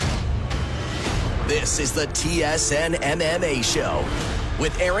This is the TSN MMA Show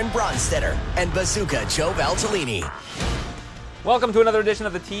with Aaron Bronstetter and Bazooka Joe Valtellini. Welcome to another edition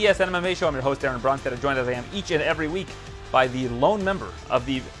of the TSN MMA Show. I'm your host, Aaron Bronstetter, joined as I am each and every week by the lone member of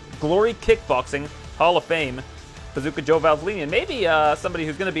the Glory Kickboxing Hall of Fame, Bazooka Joe Valtellini, and maybe somebody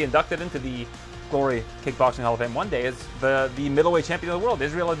who's going to be inducted into the Glory Kickboxing Hall of Fame one day is the middleweight champion of the world,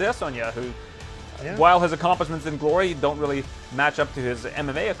 Israel Adesanya, who, while his accomplishments in Glory don't really match up to his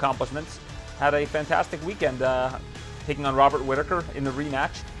MMA accomplishments, had a fantastic weekend taking on Robert Whittaker in the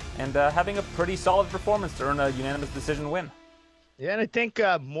rematch and having a pretty solid performance to earn a unanimous decision win. Yeah, and I think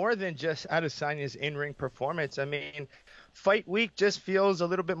more than just Adesanya's in-ring performance, I mean, fight week just feels a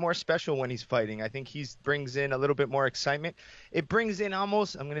little bit more special when he's fighting. I think he brings in a little bit more excitement. It brings in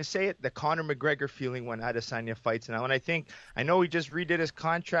almost, I'm going to say it, the Conor McGregor feeling when Adesanya fights now. And I know he just redid his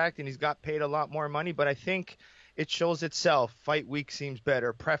contract and he's got paid a lot more money, but I think it shows itself. Fight week seems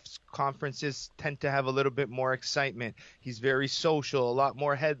better. Press conferences tend to have a little bit more excitement. He's very social, a lot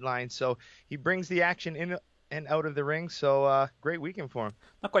more headlines. So he brings the action in and out of the ring. So great weekend for him.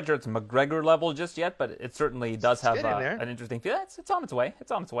 Not quite sure it's McGregor level just yet, but it certainly does have an interesting feel. It's on its way.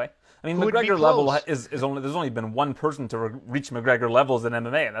 It's on its way. I mean, McGregor level is only, there's only been one person to reach McGregor levels in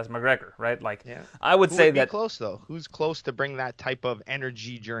MMA, and that's McGregor, right? Like, yeah. I would say that close though. Who's close to bring that type of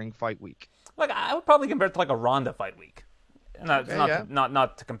energy during fight week? Like, I would probably compare it to like a Ronda fight week. Not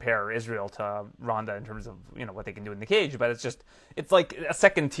to compare Israel to Ronda in terms of, you know, what they can do in the cage, but it's like a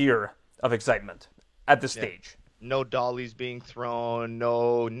second tier of excitement at this stage. No dollies being thrown,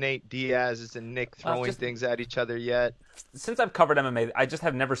 no Nate Diaz and Nick throwing things at each other yet. Since I've covered MMA, I just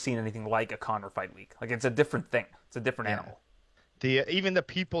have never seen anything like a Conor fight week. Like, it's a different thing. It's a different animal. Even the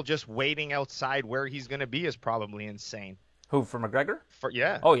people just waiting outside where he's going to be is probably insane. Who, for McGregor?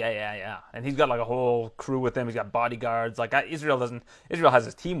 Yeah. Oh, yeah. And he's got like a whole crew with him. He's got bodyguards. Like, Israel has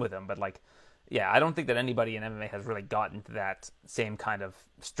his team with him, but like, yeah, I don't think that anybody in MMA has really gotten to that same kind of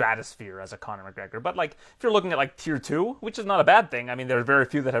stratosphere as a Conor McGregor. But like, if you're looking at like tier 2, which is not a bad thing. I mean, there are very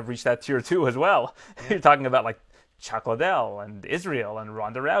few that have reached that tier 2 as well. Yeah. You're talking about like Chuck Liddell and Israel and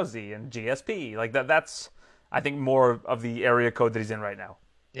Ronda Rousey and GSP. Like that's, I think, more of the area code that he's in right now.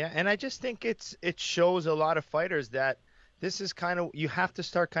 Yeah, and I just think it shows a lot of fighters that this is kind of, you have to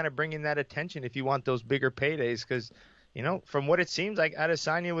start kind of bringing that attention if you want those bigger paydays, because, you know, from what it seems like,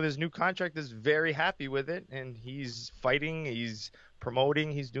 Adesanya with his new contract is very happy with it, and he's fighting, he's promoting,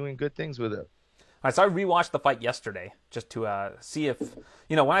 he's doing good things with it. All right, so I rewatched the fight yesterday just to see if,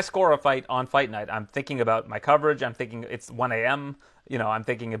 you know, when I score a fight on fight night, I'm thinking about my coverage, I'm thinking it's 1 a.m., you know, I'm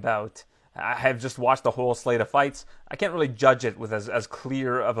thinking about, I have just watched the whole slate of fights. I can't really judge it with as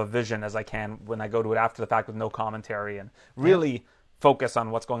clear of a vision as I can when I go to it after the fact with no commentary and really focus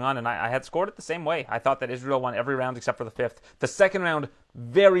on what's going on. And I had scored it the same way. I thought that Israel won every round except for the fifth. The second round,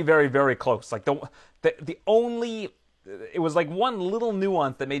 very, very, very close. Like the only, it was like one little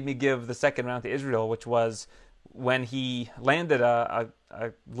nuance that made me give the second round to Israel, which was when he landed a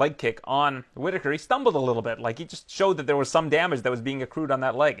leg kick on Whittaker. He stumbled a little bit. Like, he just showed that there was some damage that was being accrued on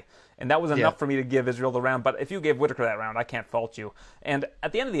that leg. And that was enough for me to give Israel the round. But if you gave Whittaker that round, I can't fault you. And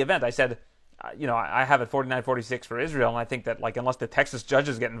at the end of the event, I said, you know, I have it 49-46 for Israel, and I think that, like, unless the Texas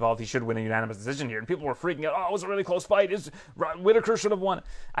judges get involved, he should win a unanimous decision here. And people were freaking out, it was a really close fight. Whittaker should have won.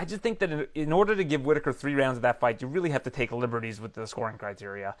 I just think that in order to give Whittaker 3 rounds of that fight, you really have to take liberties with the scoring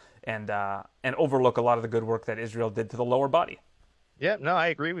criteria and overlook a lot of the good work that Israel did to the lower body. Yeah, no, I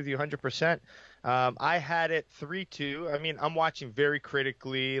agree with you 100%. I had it 3-2. I mean, I'm watching very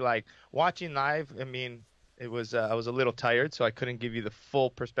critically. Like, watching live, I mean, it was I was a little tired, so I couldn't give you the full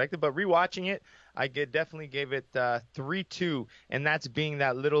perspective. But rewatching it, I definitely gave it 3-2, and that's being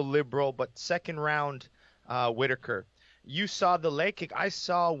that little liberal. But second round, Whittaker. You saw the leg kick. I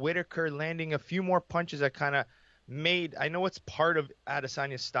saw Whittaker landing a few more punches that kind of made – I know it's part of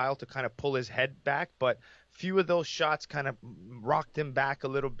Adesanya's style to kind of pull his head back, but few of those shots kind of rocked him back a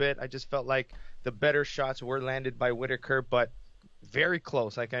little bit. I just felt like the better shots were landed by Whittaker, but very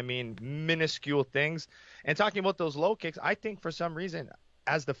close. Like, I mean, minuscule things. And talking about those low kicks, I think for some reason,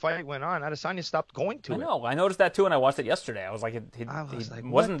 as the fight went on, Adesanya stopped going to it. I know. I noticed that too, and I watched it yesterday. I was like,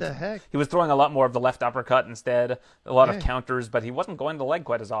 what the heck? He was throwing a lot more of the left uppercut instead, a lot of counters, but he wasn't going to the leg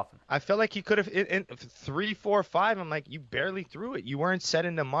quite as often. I felt like he could have, in 3, 4, 5, I'm like, you barely threw it. You weren't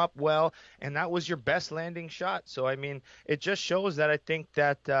setting them up well, and that was your best landing shot. So, I mean, it just shows that I think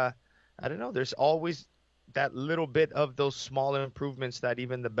that, I don't know, there's always that little bit of those small improvements that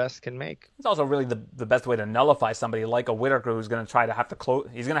even the best can make. It's also really the best way to nullify somebody like a Whittaker who's going to try to have to close.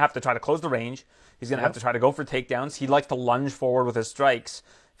 He's going to have to try to close the range. He's going to have to try to go for takedowns. He likes to lunge forward with his strikes.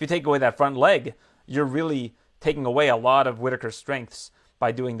 If you take away that front leg, you're really taking away a lot of Whittaker's strengths.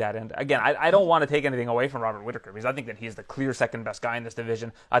 by doing that. And again, I don't want to take anything away from Robert Whittaker because I think that he's the clear second best guy in this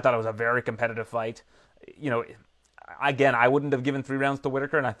division. I thought it was a very competitive fight. Again, I wouldn't have given 3 rounds to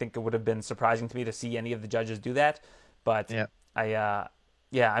Whittaker, and I think it would have been surprising to me to see any of the judges do that. But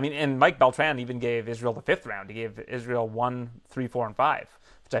and Mike Beltran even gave Israel the 5th round. He gave Israel 1, 3, 4, and 5,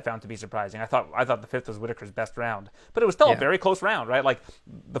 which I found to be surprising. I thought the 5th was Whittaker's best round, but it was still a very close round, right? Like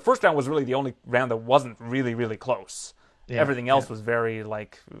the first round was really the only round that wasn't really, really close. Yeah, everything else was very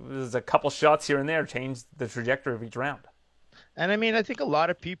there's a couple shots here and there changed the trajectory of each round. And I mean, I think a lot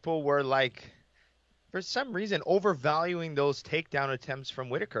of people were for some reason overvaluing those takedown attempts from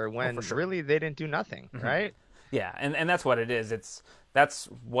Whittaker when really they didn't do nothing, right? Yeah, and that's what it is. That's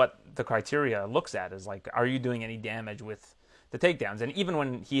what the criteria looks at is are you doing any damage with the takedowns? And even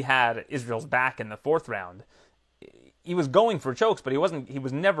when he had Israel's back in the 4th round, he was going for chokes, but he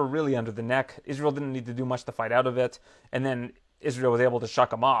was never really under the neck. Israel didn't need to do much to fight out of it, and then Israel was able to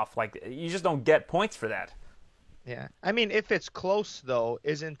shuck him off. You just don't get points for that. Yeah. I mean, if it's close, though,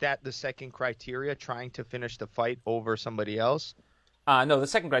 isn't that the second criteria, trying to finish the fight over somebody else? No, the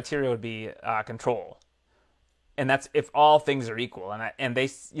second criteria would be control. And that's if all things are equal. And they,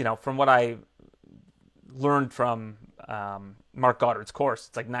 from what I learned from Mark Goddard's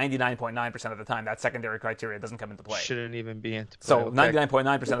course, it's 99.9% of the time that secondary criteria doesn't come into play. Shouldn't even be into play. So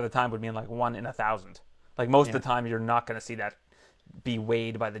 99.9% of the time would mean 1 in 1,000. Most of the time you're not going to see that be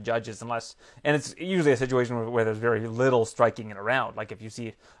weighed by the judges and it's usually a situation where there's very little striking in a round. If you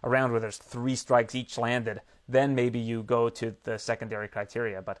see a round where there's 3 strikes each landed, then maybe you go to the secondary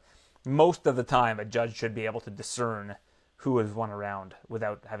criteria. But most of the time a judge should be able to discern who has won a round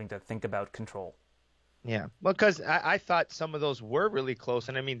without having to think about control. Yeah, because I thought some of those were really close.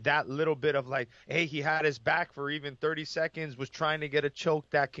 And I mean, that little bit of hey, he had his back for even 30 seconds, was trying to get a choke,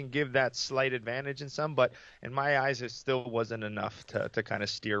 that can give that slight advantage in some. But in my eyes, it still wasn't enough to kind of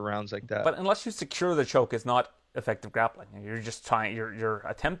steer rounds like that. But unless you secure the choke, it's not effective grappling. You're just you're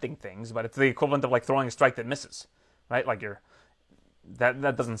attempting things, but it's the equivalent of throwing a strike that misses, right?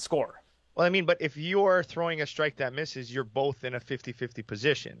 That doesn't score. Well, I mean, but if you're throwing a strike that misses, you're both in a 50-50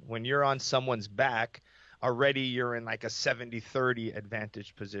 position. When you're on someone's back, already you're in a 70-30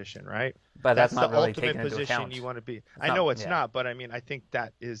 advantage position, right? But that's not the really ultimate taken into position account. You want to be. I know it's not, but I mean, I think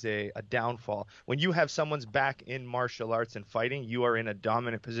that is a downfall. When you have someone's back in martial arts and fighting, you are in a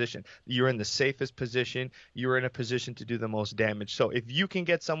dominant position. You're in the safest position. You're in a position to do the most damage. So if you can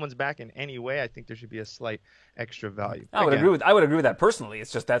get someone's back in any way, I think there should be a slight extra value. I would agree with that personally.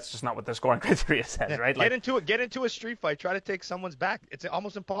 It's just that's just not what the scoring criteria says, right? Get into a street fight. Try to take someone's back. It's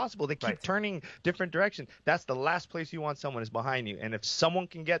almost impossible. They keep turning different directions. That's the last place you want someone is behind you. And if someone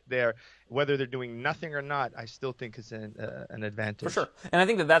can get there, whether they're doing nothing or not, I still think it's an advantage. For sure. And I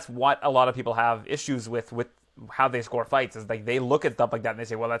think that's what a lot of people have issues with how they score fights is they look at stuff like that and they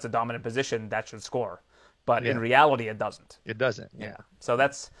say, well, that's a dominant position, that should score. But in reality, it doesn't. It doesn't. Yeah. So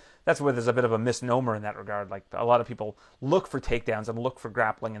that's where there's a bit of a misnomer in that regard. A lot of people look for takedowns and look for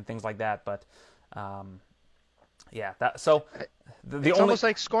grappling and things like that, but it's almost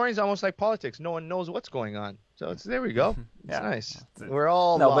like scoring is almost like politics. No one knows what's going on. So there we go. It's nice. We're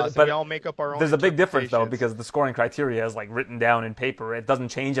all lost. But we all make up our own. There's a big difference though, because the scoring criteria is written down in paper. It doesn't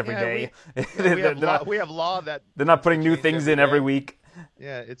change every day. We have law that they're not putting new things in every week.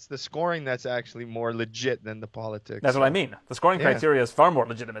 Yeah, it's the scoring that's actually more legit than the politics. That's what I mean. The scoring criteria is far more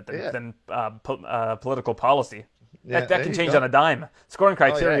legitimate than political policy. That can change on a dime. Scoring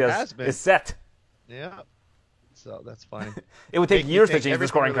criteria is set. Yeah. So that's fine. It would take years to change the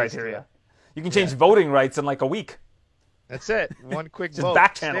scoring criteria. You can change voting rights in a week. That's it. One quick just vote.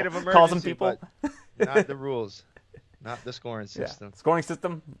 Back channel. State of emergency, call some people. Not the rules. Not the scoring system. Yeah. Scoring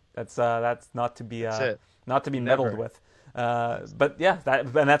system. That's not to be meddled with. But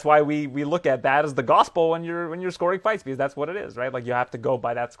and that's why we look at that as the gospel when you're scoring fights, because that's what it is, right? You have to go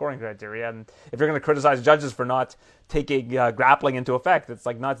by that scoring criteria. And if you're going to criticize judges for not taking grappling into effect, it's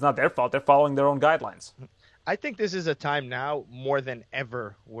it's not their fault. They're following their own guidelines. I think this is a time now more than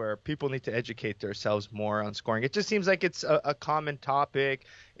ever where people need to educate themselves more on scoring. It just seems like it's a common topic.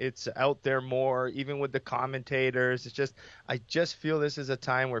 It's out there more, even with the commentators. I just feel this is a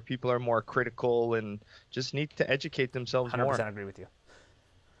time where people are more critical and just need to educate themselves 100% more. 100% agree with you.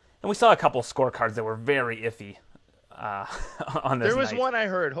 And we saw a couple of scorecards that were very iffy on this There was night. one I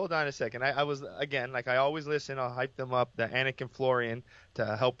heard. Hold on a second. I was, again, I always listen. I'll hype them up, the Anik and Florian,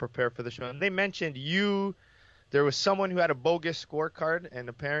 to help prepare for the show. And they mentioned there was someone who had a bogus scorecard, and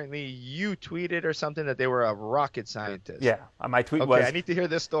apparently you tweeted or something that they were a rocket scientist. Yeah, my tweet was... Okay, I need to hear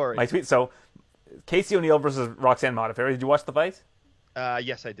this story. My tweet, so Casey O'Neill versus Roxanne Modafferi. Did you watch the fight?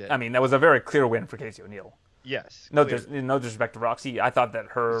 Yes, I did. I mean, that was a very clear win for Casey O'Neill. Yes. No, clearly. no disrespect to Roxy. I thought that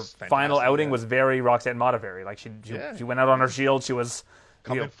her It's final fantastic, outing yeah. was very Roxanne Modafferi. Like she went out on her shield. She was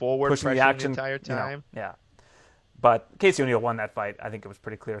Coming forward, pushing the pressuring action the entire time. yeah. But Casey O'Neill won that fight. I think it was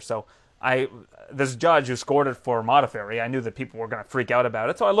pretty clear. So this judge who scored it for Modafferi, I knew that people were going to freak out about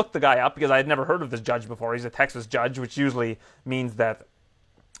it. So I looked the guy up because I had never heard of this judge before. He's a Texas judge, which usually means that,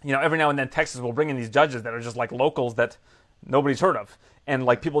 every now and then Texas will bring in these judges that are just like locals that nobody's heard of. And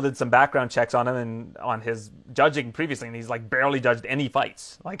like people did some background checks on him and on his judging previously, and he's like barely judged any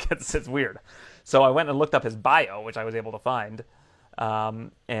fights. Like it's weird. So I went and looked up his bio, which I was able to find,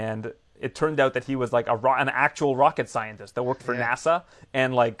 and it turned out that he was like an actual rocket scientist that worked for NASA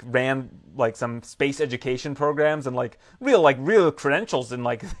and like ran like some space education programs and like real credentials in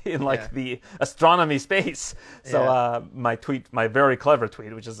the astronomy space. So my very clever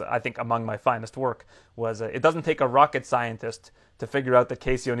tweet, which is I think among my finest work, was it doesn't take a rocket scientist to figure out that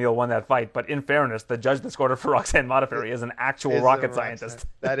Casey O'Neill won that fight, but in fairness, the judge that scored it for Roxanne Modafferi is an actual rocket scientist.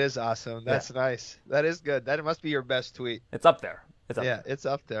 That is awesome. That's nice. That is good. That must be your best tweet. It's up there. It's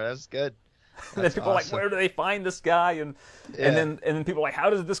up there. That's good. And then people are like, where do they find this guy? And then people are like, how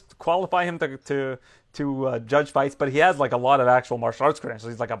does this qualify him to judge fights? But he has like a lot of actual martial arts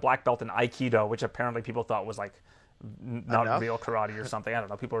credentials. He's like a black belt in Aikido, which apparently people thought was like not real karate or something. I don't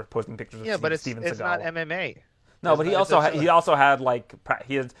know. People are posting pictures of Steven Seagal. It's not MMA. No, but he also had like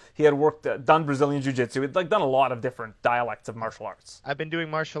he had done Brazilian Jiu-Jitsu. He'd like done a lot of different dialects of martial arts. I've been doing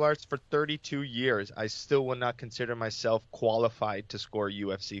martial arts for 32 years. I still would not consider myself qualified to score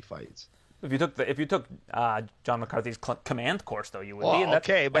UFC fights. If you took John McCarthy's command course, though, you would be.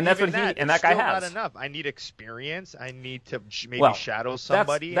 But that's what that guy has. Not enough. I need experience. I need to maybe shadow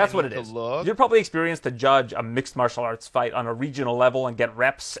somebody. That's what it is. You're probably experienced to judge a mixed martial arts fight on a regional level and get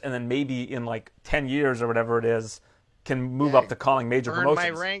reps, and then maybe in like 10 years or whatever it is, can move up to calling major promotions.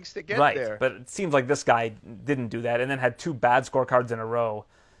 Earn my ranks to get there. But it seems like this guy didn't do that, and then had 2 bad scorecards in a row.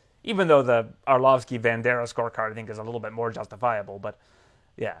 Even though the Arlovsky-Vandera scorecard I think is a little bit more justifiable, but.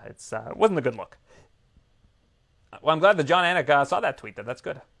 Yeah, it wasn't a good look. Well, I'm glad that John Anik saw that tweet. That's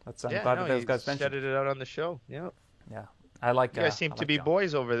good. I'm glad that those guys mentioned. Shouted it out on the show. Yeah. Yeah, I like. You guys seem to be John.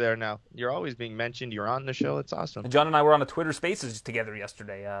 Boys over there now. You're always being mentioned. You're on the show. It's awesome. And John and I were on a Twitter Spaces together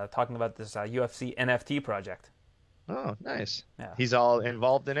yesterday, talking about this UFC NFT project. Oh, nice. Yeah. He's all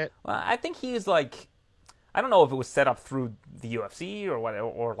involved in it. Well, I think he's like. I don't know if it was set up through the UFC or what,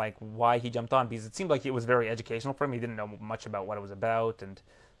 or like why he jumped on, because it seemed like it was very educational for him. He didn't know much about what it was about and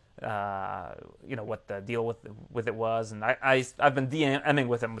what the deal with it was. And I've been DMing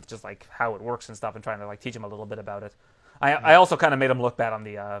with him with just like how it works and stuff, and trying to like teach him a little bit about it. I also kind of made him look bad on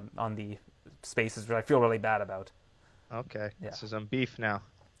the Spaces, which I feel really bad about. Okay, yeah. This is on beef now.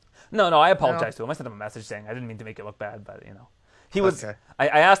 No, I apologize to him. I sent him a message saying I didn't mean to make you look bad, but He was. Okay. I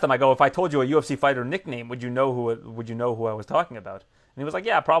asked him. I go, if I told you a UFC fighter nickname, would you know who I was talking about? And he was like,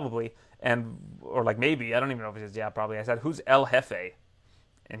 yeah, probably, or like maybe. I don't even know if he says yeah, probably. I said, who's El Jefe?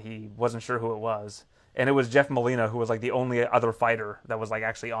 And he wasn't sure who it was. And it was Jeff Molina, who was like the only other fighter that was like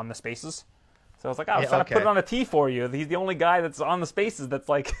actually on the Spaces. So I was like, I was trying to put it on a T for you. He's the only guy that's on the Spaces that's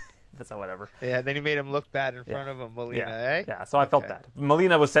like. That's whatever. Yeah, then he made him look bad in front of him, Molina, eh? Yeah, so I felt that.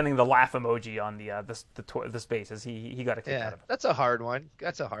 Molina was sending the laugh emoji on the Spaces. He got a kick out of it. That's a hard one.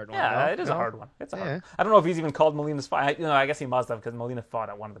 Yeah, it is a hard one. It's a hard one. I don't know if he's even called Molina's fight. I guess he must have, because Molina fought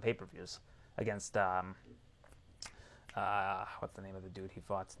at one of the pay-per-views against what's the name of the dude he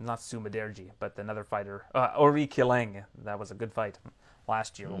fought? Not Sumaderji, but another fighter, Ori Kileng. That was a good fight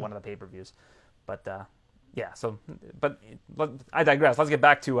last year, one of the pay-per-views. But yeah, but I digress. Let's get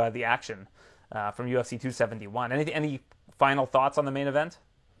back to the action from UFC 271. Any final thoughts on the main event?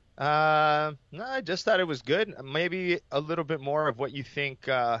 No, I just thought it was good. Maybe a little bit more of what you think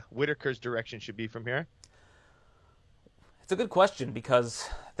Whittaker's direction should be from here. It's a good question because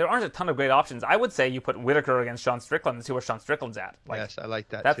there aren't a ton of great options. I would say you put Whittaker against Sean Strickland and see where Sean Strickland's at. Yes, I like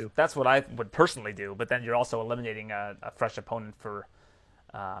that too. That's what I would personally do, but then you're also eliminating a fresh opponent for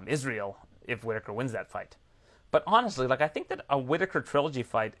Israel if Whittaker wins that fight. But honestly, I think that a Whittaker trilogy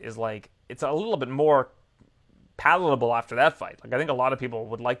fight is it's a little bit more palatable after that fight. I think a lot of people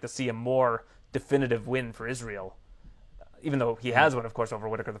would like to see a more definitive win for Israel, even though he has one, of course, over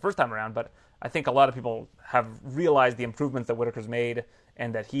Whittaker the first time around. But I think a lot of people have realized the improvements that Whittaker's made,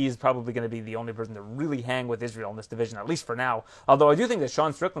 and that he's probably going to be the only person to really hang with Israel in this division, at least for now. Although I do think that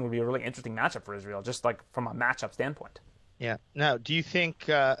Sean Strickland would be a really interesting matchup for Israel, just from a matchup standpoint. Yeah. Now, do you think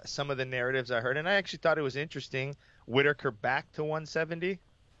some of the narratives I heard, and I actually thought it was interesting, Whittaker back to 170?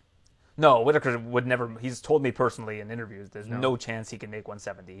 No, Whittaker would never. He's told me personally in interviews there's no chance he can make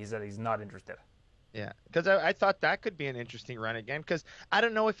 170. He said he's not interested. Yeah, because I thought that could be an interesting run again, because I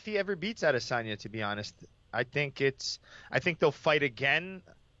don't know if he ever beats Adesanya, to be honest. I think they'll fight again,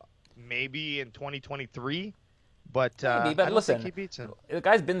 maybe in 2023. But Maybe, but I don't listen, think he beats him. the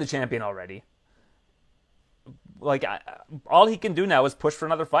guy's been the champion already. Like, all he can do now is push for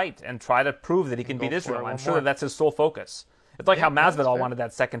another fight and try to prove that he can beat Israel. I'm sure that's his sole focus. It's like how Masvidal wanted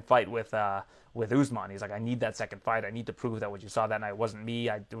that second fight with Usman. He's like, I need that second fight. I need to prove that what you saw that night wasn't me.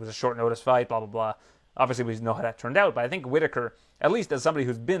 It was a short notice fight, blah, blah, blah. Obviously, we know how that turned out, but I think Whittaker, at least as somebody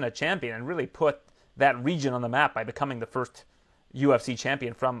who's been a champion and really put that region on the map by becoming the first UFC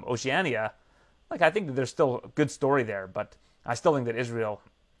champion from Oceania, like, I think that there's still a good story there, but I still think that Israel,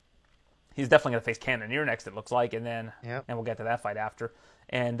 he's definitely going to face Cannonier next, it looks like, and then and we'll get to that fight after.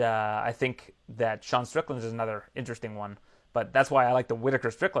 And I think that Sean Strickland is another interesting one. But that's why I like the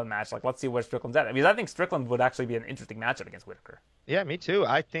Whittaker-Strickland match. Like, let's see where Strickland's at. I mean, I think Strickland would actually be an interesting matchup against Whittaker. Yeah, me too.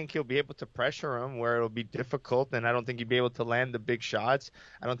 I think he'll be able to pressure him where it'll be difficult, and I don't think he'd be able to land the big shots.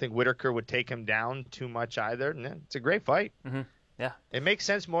 I don't think Whittaker would take him down too much either. And it's a great fight. Mm-hmm. Yeah. It makes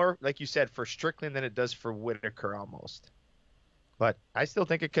sense more, like you said, for Strickland than it does for Whittaker almost. But I still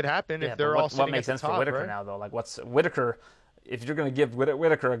think it could happen if they're all sitting what makes at the sense top, for Whittaker right? now, though? Like, what's Whittaker? If you're going to give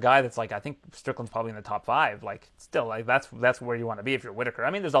Whittaker a guy that's like, I think Strickland's probably in the top 5, like, still, like, that's where you want to be if you're Whittaker. I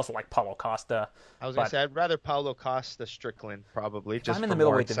mean, there's also like Paulo Costa. I was going to say, I'd rather Paulo Costa Strickland, probably. If I'm in the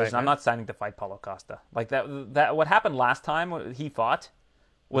middleweight division, I'm not signing to fight Paulo Costa. Like, that what happened last time when he fought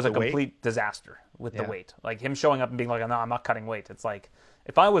was a complete disaster with the weight. Like, him showing up and being like, no, I'm not cutting weight. It's like,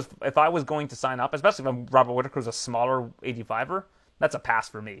 if I was going to sign up, especially if I'm Robert Whittaker's a smaller 85er, that's a pass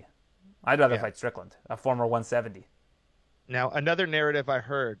for me. I'd rather fight Strickland, a former 170. Now, another narrative I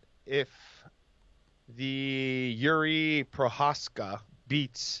heard, if the Yuri Prohaska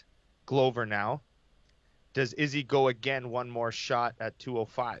beats Glover now, does Izzy go again one more shot at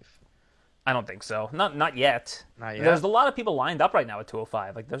 205? I don't think so. Not yet. Not yet. There's a lot of people lined up right now at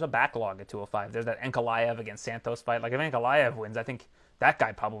 205. Like, there's a backlog at 205. There's that Ankalaev against Santos fight. Like, if Ankalaev wins, I think that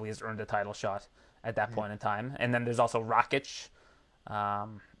guy probably has earned a title shot at that point in time. And then there's also Rakic.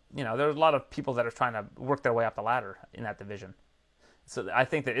 There's a lot of people that are trying to work their way up the ladder in that division. So I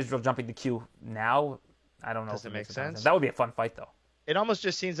think that Israel jumping the queue now, I don't know if it makes sense. That would be a fun fight, though. It almost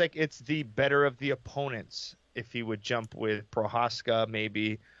just seems like it's the better of the opponents if he would jump with Prohaska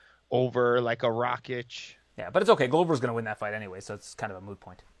maybe over like a Rakic. Yeah, but it's okay. Glover's going to win that fight anyway, so it's kind of a moot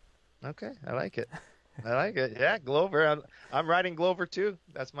point. Okay, I like it. Yeah, Glover. I'm riding Glover too.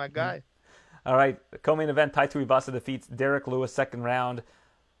 That's my guy. All right, the co-main event, Tai Tuivasa defeats Derek Lewis, second round.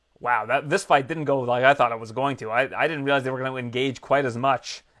 Wow, this fight didn't go like I thought it was going to. I didn't realize they were going to engage quite as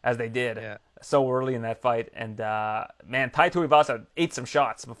much as they did so early in that fight. And, man, Tai Tuivasa ate some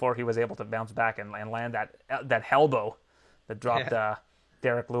shots before he was able to bounce back and land that elbow that dropped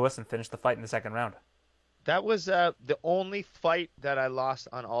Derek Lewis and finished the fight in the second round. That was the only fight that I lost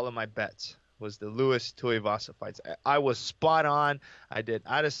on all of my bets was the Lewis Tuivasa fights. I was spot on. I did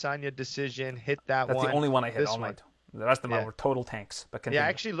Adesanya decision, hit that one. That's the only one I hit all night. The rest of them were total tanks. But continue. I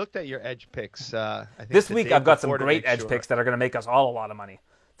actually looked at your edge picks. I think this week I've got some great edge picks that are going to make us all a lot of money.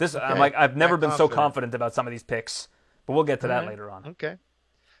 I've never been so confident about some of these picks, but we'll get to that later on. Okay.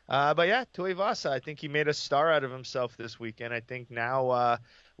 But yeah, Tuivasa, I think he made a star out of himself this weekend. I think now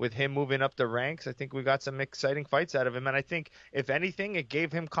with him moving up the ranks, I think we got some exciting fights out of him. And I think, if anything, it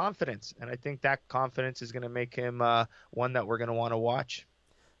gave him confidence. And I think that confidence is going to make him one that we're going to want to watch.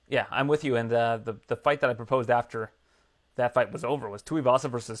 Yeah, I'm with you. And the fight that I proposed after that fight was over was Tuivasa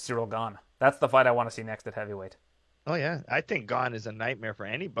versus Cyril Gane. That's the fight I want to see next at heavyweight. Oh, yeah. I think Gane is a nightmare for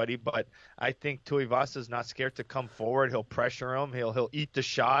anybody, but I think Tuivasa is not scared to come forward. He'll pressure him. He'll eat the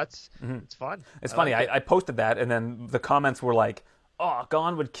shots. Mm-hmm. It's fun. It's funny. I posted that, and then the comments were like, oh,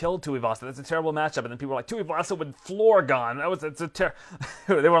 Gane would kill Tuivasa. That's a terrible matchup. And then people were like, Tuivasa would floor Gane.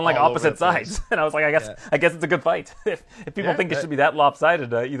 They were on like opposite sides. And I was like, I guess it's a good fight. if people think it should be that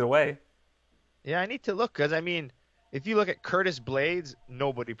lopsided either way. Yeah, I need to look because, I mean, if you look at Curtis Blades,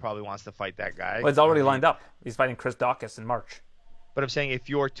 nobody probably wants to fight that guy. Well, it's already lined up. He's fighting Chris Daukaus in March. But I'm saying if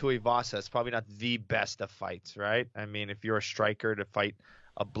you're Tuivasa, it's probably not the best of fights, right? I mean, if you're a striker to fight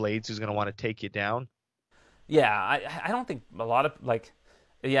a Blades who's going to want to take you down. Yeah, I don't think a lot of,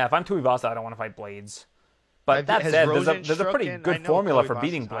 if I'm Tuivasa, I don't want to fight Blades. But that said, there's a pretty good formula for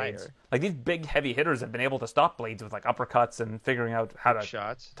beating Blades. Like, these big, heavy hitters have been able to stop Blades with, like, uppercuts and figuring out how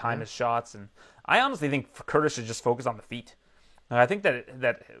to time his shots. And I honestly think Curtis should just focus on the feet. And I think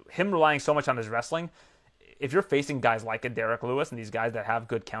that him relying so much on his wrestling, if you're facing guys like a Derek Lewis and these guys that have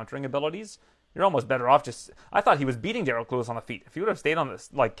good countering abilities, you're almost better off just... I thought he was beating Derek Lewis on the feet. If he would have stayed on this,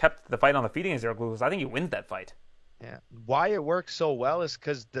 kept the fight on the feet against Derek Lewis, I think he wins that fight. Yeah. Why it works so well is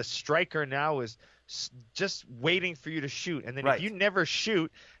because the striker now is just waiting for you to shoot, and then Right. if you never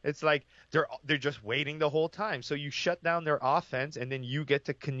shoot, it's like they're just waiting the whole time. So you shut down their offense, and then you get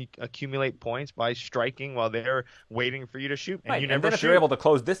to accumulate points by striking while they're waiting for you to shoot, and Right. you And never then if shoot. you're able to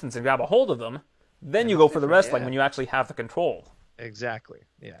close distance and grab a hold of them, then you it's go for the different, wrestling yeah. when you actually have the control. Exactly.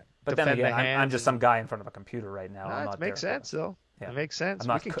 Yeah. But then Defend the again, I'm hands just and- some guy in front of a computer right now. I'm It not makes there. sense though. Yeah. It makes sense. I'm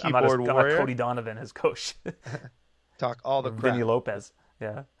not, We can I'm not, as, keyboard I'm not warrior. Cody Donovan as coach. Talk all the crap. Vinny Lopez.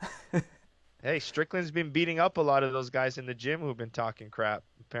 Yeah. Hey, Strickland's been beating up a lot of those guys in the gym who've been talking crap.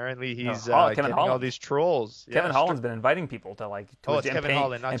 Apparently, he's Kevin getting all Holland. these trolls. Kevin Yeah, Holland's been inviting people to like to Oh, his it's gym Kevin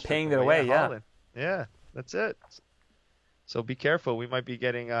Holland, not and paying Strickland. their way. Yeah. Holland. Yeah, that's it. So be careful. We might be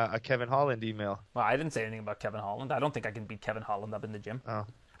getting a Kevin Holland email. Well, I didn't say anything about Kevin Holland. I don't think I can beat Kevin Holland up in the gym.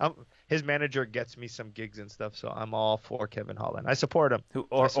 Oh, his manager gets me some gigs and stuff, so I'm all for Kevin Holland. I support him. Who?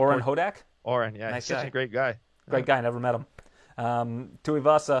 I support Oren Hodak? Oren, yeah, Nice he's such guy. a great guy. Great guy. Never met him.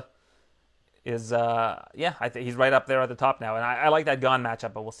 Tuivasa is I think he's right up there at the top now, and I like that Gone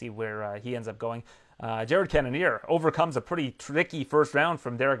matchup, but we'll see where he ends up going. Jared Cannonier overcomes a pretty tricky first round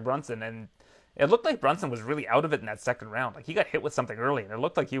from Derek Brunson, and it looked like Brunson was really out of it in that second round. Like he got hit with something early, and it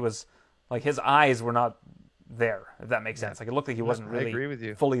looked like he was like his eyes were not there, if that makes sense. Like it looked like he wasn't I agree really with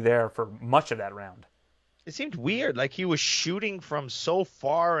you. fully there for much of that round. It seemed weird. Like he was shooting from so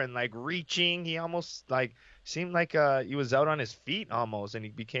far and like reaching. He almost like seemed like he was out on his feet almost, and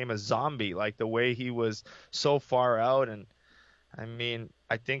he became a zombie. Like the way he was so far out. And I mean,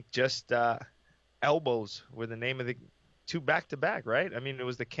 I think just elbows were the name of the two back to back, right? I mean, it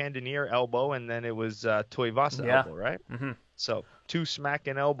was the Cannonier elbow, and then it was Tuivasa elbow, right? Mm-hmm. So two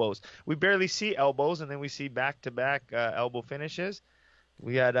smacking elbows. We barely see elbows, and then we see back to back elbow finishes.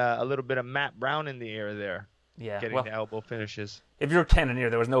 We had a little bit of Matt Brown in the air there, Yeah, getting well, the elbow finishes. if you're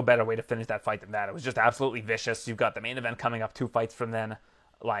Cannonier, there was no better way to finish that fight than that. It was just absolutely vicious. You've got the main event coming up 2 fights from then.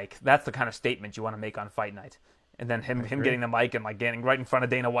 Like, that's the kind of statement you want to make on fight night. And then him getting the mic and like getting right in front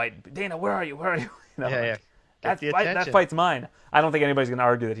of Dana White. Dana, where are you? Where are you? You know, Yeah, yeah. like, Get the that attention. fight's mine. I don't think anybody's going to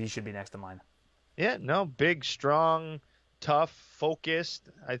argue that he should be next to mine. Yeah, no, big, strong, tough, focused.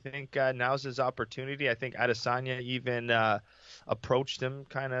 I think now's his opportunity. I think Adesanya even approached him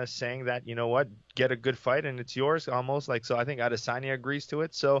kind of saying that, you know what, get a good fight and it's yours almost. Like, so I think Adesanya agrees to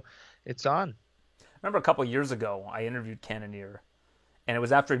it. So it's on. I remember a couple of years ago, I interviewed Cannonier, and it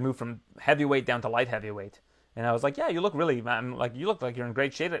was after he moved from heavyweight down to light heavyweight. And I was like, yeah, you look really, you look like you're in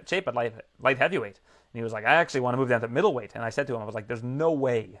great shape at light heavyweight. And he was like, I actually want to move down to middleweight. And I said to him, I was like, there's no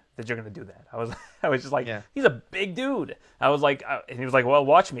way that you're going to do that. I was just like, Yeah. he's a big dude. I was like, and he was like, well,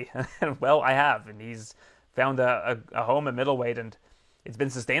 watch me. And well, I have. And he's found a home at middleweight, and it's been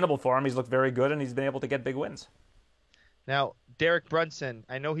sustainable for him. He's looked very good, and he's been able to get big wins. Now, Derek Brunson,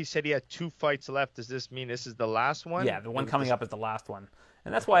 I know he said he had 2 fights left. Does this mean this is the last one? Yeah, the one coming up is the last one.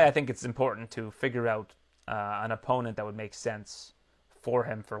 And that's why I think it's important to figure out an opponent that would make sense for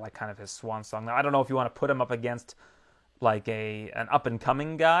him for like kind of his swan song. Now, I don't know if you want to put him up against like an up and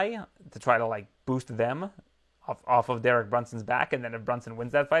coming guy to try to like boost them off of Derek Brunson's back, and then if Brunson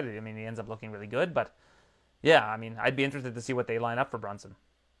wins that fight, I mean, he ends up looking really good. But yeah, I mean, I'd be interested to see what they line up for Brunson.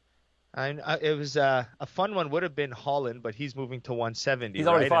 It was a fun one. Would have been Holland, but he's moving to 170. He's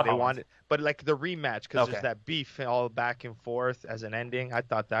already right? fought And they Holland. wanted, but like the rematch because Okay. there's that beef all back and forth as an ending. I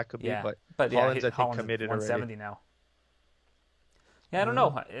thought that could be, Yeah, but yeah, Holland's I think Holland's at committed 170 already. now. Yeah, I don't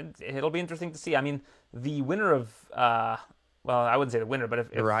know. It'll be interesting to see. I mean, the winner of well, I wouldn't say the winner, but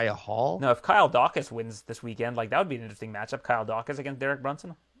if Uriah Hall. no, if Kyle Dawkins wins this weekend, like that would be an interesting matchup. Kyle Dawkins against Derek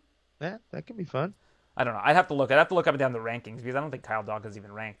Brunson. Yeah, that could be fun. I don't know. I'd have to look up and down the rankings because I don't think Kyle Dawkins is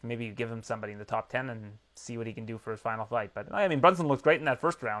even ranked. Maybe you give him somebody in the top 10 and see what he can do for his final fight. But I mean, Brunson looks great in that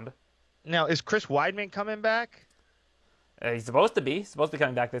first round. Now, is Chris Weidman coming back? He's supposed to be. He's supposed to be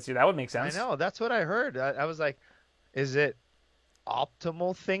coming back this year. That would make sense. I know. That's what I heard. I was like, is it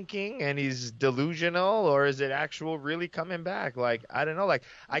optimal thinking and he's delusional, or is it actual really coming back? Like, I don't know. Like,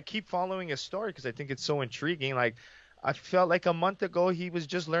 I keep following his story because I think it's so intriguing. Like, I felt like a month ago he was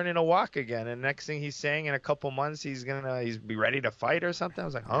just learning to walk again, and next thing he's saying in a couple months he's be ready to fight or something. I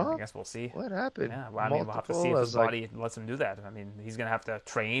was like, Yeah, huh? I guess we'll see. What happened? Yeah, well, I mean, we'll have to see if his body lets him do that. I mean, he's going to have to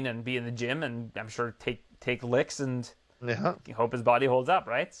train and be in the gym, and I'm sure take licks and Yeah. hope his body holds up,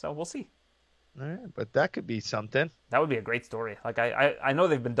 right? So we'll see. All right, but that could be something. That would be a great story. Like I know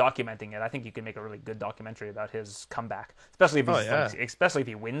they've been documenting it. I think you can make a really good documentary about his comeback, especially if especially if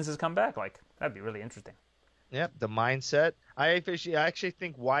he wins his comeback. Like that'd be really interesting. Yep, the mindset. I actually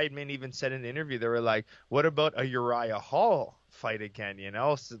think Weidman even said in the interview, they were like, what about a Uriah Hall fight again? You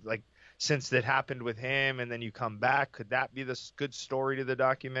know, so, like since that happened with him and then you come back, could that be the good story to the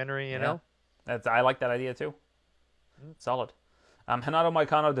documentary, you know? I like that idea too. Solid. Renato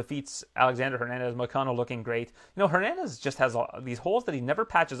Moicano defeats Alexander Hernandez. Moicano looking great. You know, Hernandez just has these holes that he never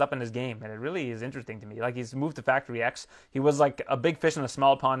patches up in his game, and it really is interesting to me. Like, he's moved to Factory X. He was like a big fish in a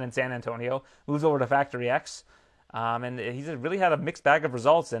small pond in San Antonio. Moves over to Factory X, and he's really had a mixed bag of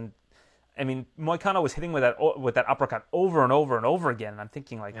results. And I mean, Moicano was hitting with that uppercut over and over and over again. And I'm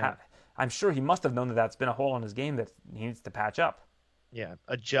thinking, like, I'm sure he must have known that that's been a hole in his game that he needs to patch up. Yeah,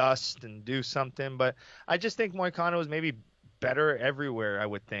 adjust and do something. But I just think Moicano was maybe better everywhere, I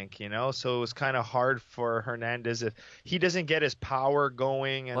would think, you know, so it was kind of hard for Hernandez if he doesn't get his power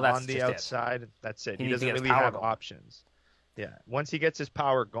going and on the outside. That's it. He doesn't really have options. Yeah, once he gets his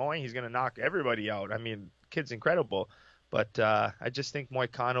power going, he's going to knock everybody out. I mean, kid's incredible, but I just think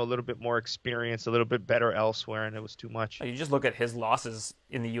Moicano a little bit more experienced, a little bit better elsewhere, and it was too much. You just look at his losses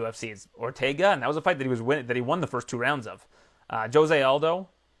in the UFC. It's Ortega, and that was a fight that he won the first 2 rounds of. Jose Aldo,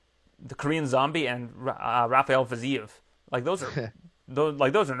 the Korean Zombie, and Rafael Fiziev. Like those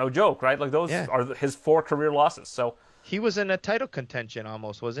are no joke, right? Like those are his 4 career losses. So he was in a title contention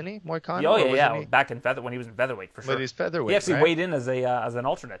almost, wasn't he, Moicano? Oh yeah. Back in when he was in featherweight for sure. But he's featherweight. He actually weighed in as an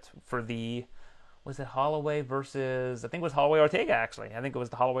alternate for was it Holloway versus, I think it was Holloway Ortega actually. I think it was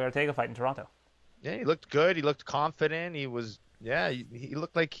the Holloway Ortega fight in Toronto. Yeah, he looked good. He looked confident. He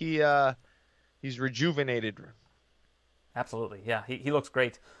looked like he's rejuvenated. Absolutely, yeah. He looks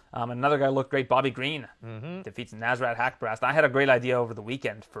great. Another guy looked great. Bobby Green defeats Nasrat Haqparast. I had a great idea over the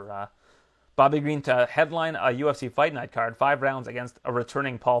weekend for Bobby Green to headline a UFC Fight Night card, 5 rounds against a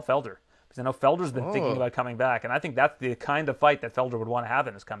returning Paul Felder. Because I know Felder's been thinking about coming back, and I think that's the kind of fight that Felder would want to have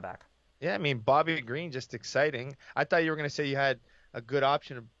in his comeback. Yeah, I mean, Bobby Green, just exciting. I thought you were going to say you had a good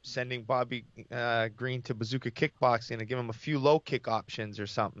option of sending Bobby Green to Bazooka Kickboxing and give him a few low kick options or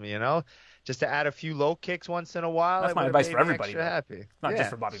something, you know? Just to add a few low kicks once in a while. That's my advice for everybody. Happy. Not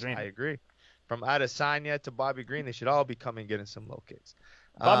just for Bobby Green. I agree. From Adesanya to Bobby Green, they should all be coming getting some low kicks.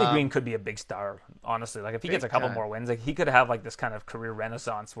 Bobby Green could be a big star, honestly. Like if he gets a couple more wins, like he could have like this kind of career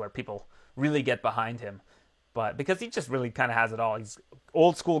renaissance where people really get behind him. But because he just really kind of has it all. He's an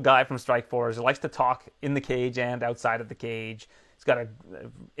old school guy from Strikeforce. He likes to talk in the cage and outside of the cage. He's got an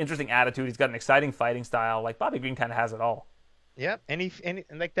interesting attitude. He's got an exciting fighting style. Like Bobby Green kind of has it all. Yeah, and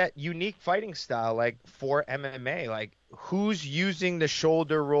like that unique fighting style, like for MMA, like who's using the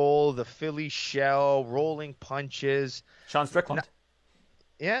shoulder roll, the Philly shell, rolling punches? Sean Strickland.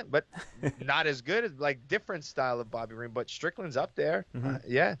 Yeah, but not as good as like different style of Bobby Green, but Strickland's up there.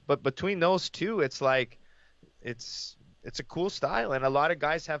 But between those two, it's like it's a cool style, and a lot of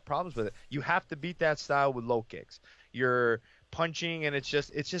guys have problems with it. You have to beat that style with low kicks. You're punching, and it's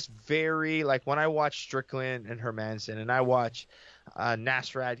just very like when I watch Strickland and Hermanson and I watch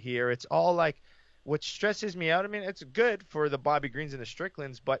Nasrat here, it's all like what stresses me out. I mean, it's good for the Bobby Greens and the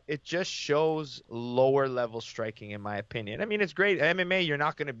Stricklands, but it just shows lower level striking in my opinion. I mean, it's great. MMA, you're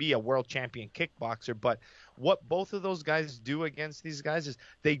not going to be a world champion kickboxer, but what both of those guys do against these guys is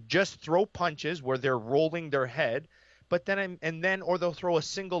they just throw punches where they're rolling their head, but then or they'll throw a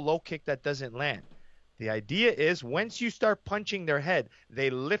single low kick that doesn't land. The idea is once you start punching their head, they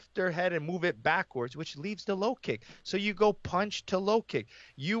lift their head and move it backwards, which leaves the low kick. So you go punch to low kick.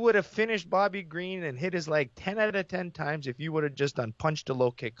 You would have finished Bobby Green and hit his leg 10 out of 10 times if you would have just done punch to low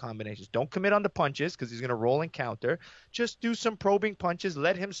kick combinations. Don't commit on the punches because he's going to roll and counter. Just do some probing punches.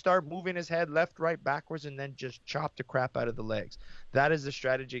 Let him start moving his head left, right, backwards, and then just chop the crap out of the legs. That is the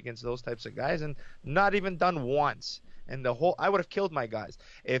strategy against those types of guys, and not even done once. And I would have killed my guys.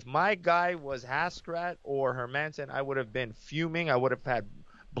 If my guy was Haskrat or Hermanson, I would have been fuming. I would have had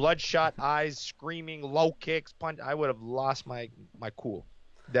bloodshot eyes, screaming, low kicks, punch. I would have lost my cool.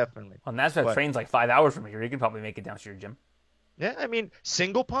 Definitely. Well, Nasrat trains like 5 hours from here. You can probably make it down to your gym. Yeah, I mean,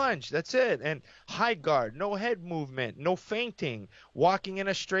 single punch. That's it. And high guard, no head movement, no feinting, walking in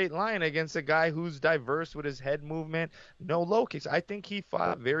a straight line against a guy who's diverse with his head movement, no low kicks. I think he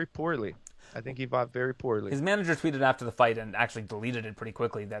fought very poorly. His manager tweeted after the fight and actually deleted it pretty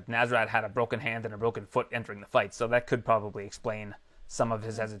quickly that Nasrat had a broken hand and a broken foot entering the fight. So that could probably explain some of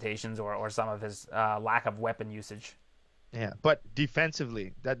his hesitations or some of his lack of weapon usage. Yeah, but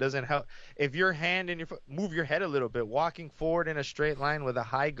defensively, that doesn't help. If your hand and your foot, move your head a little bit, walking forward in a straight line with a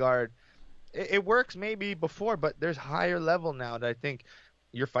high guard, it works maybe before, but there's higher level now that I think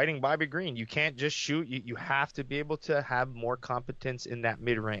you're fighting Bobby Green. You can't just shoot. You have to be able to have more competence in that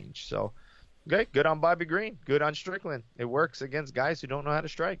mid-range. So, okay, good on Bobby Green. Good on Strickland. It works against guys who don't know how to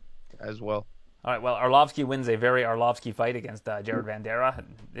strike as well. All right, well, Arlovsky wins a very Arlovsky fight against Jared Vanderaa.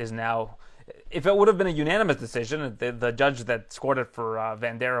 Is now, if it would have been a unanimous decision, the judge that scored it for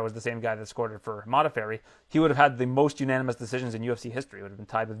Vanderaa was the same guy that scored it for Modafferi, he would have had the most unanimous decisions in UFC history. It would have been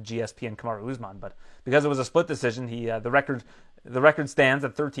tied with GSP and Kamaru Usman. But because it was a split decision, the record stands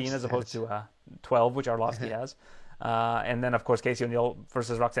at 13 as opposed to 12, which Arlovsky has. And then, of course, Casey O'Neill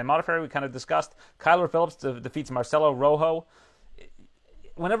versus Roxanne Modafferi, we kind of discussed. Kyler Phillips defeats Marcelo Rojo.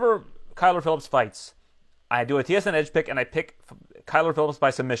 Whenever Kyler Phillips fights, I do a TSN edge pick, and I pick Kyler Phillips by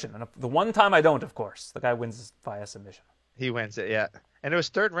submission. And the one time I don't, of course, the guy wins via submission. He wins it, yeah. And it was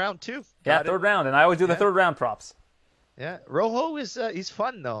third round, too. Third round, and I always do the third round props. Yeah, Rojo is he's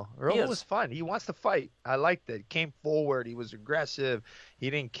fun, though. Rojo was fun. He wants to fight. I liked it. He came forward. He was aggressive. He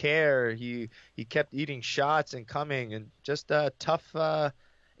didn't care. He kept eating shots and coming, and just tough.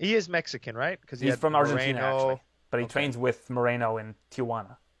 He is Mexican, right? Because he's from Argentina, actually. But he Okay. trains with Moreno in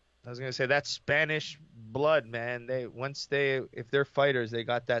Tijuana. I was gonna say that's Spanish blood, man. If they're fighters, they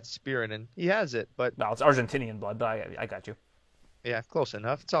got that spirit, and he has it. But Well, it's Argentinian blood, but I got you. yeah, close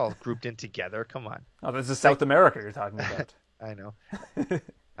enough. It's all grouped in together. Come on. Oh, this is South America you're talking about. I know.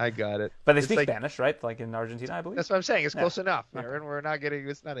 I got it. But they It's speak like- Spanish, right? Like in Argentina, I believe. That's what I'm saying. It's Yeah. close enough, Aaron. We're not getting.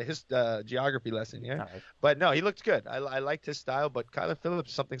 It's not a geography lesson here. All right. But no, he looked good. I liked his style. But Kyler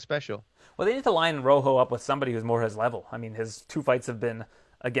Phillips, something special. Well, they need to line Rojo up with somebody who's more his level. I mean, his two fights have been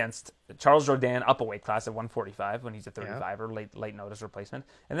against Charles Jourdain, up a weight class at 145 when he's a 35 or late notice replacement,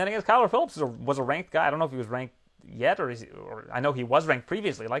 and then against Kyler Phillips was a ranked guy. I don't know if he was ranked yet, or I know he was ranked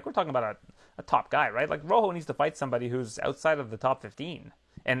previously. Like, we're talking about a top guy, right? Like, Rojo needs to fight somebody who's outside of the top 15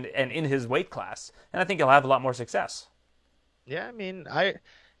 and in his weight class, and I think he'll have a lot more success. Yeah, I mean,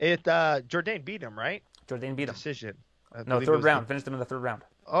 Jourdain beat him, right? Jourdain beat him. Decision. I No, believe it third was round. Finished him in the third round.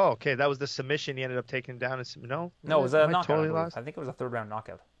 Oh, okay. That was the submission. He ended up taking down. No, No, it was a Am I knockout. Totally I believe. lost. I think it was a third round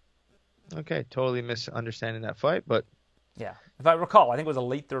knockout. Okay, totally misunderstanding that fight, but Yeah. If I recall, I think it was a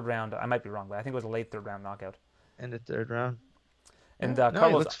late third round. I might be wrong, but I think it was a late third round knockout. in the third round. And No,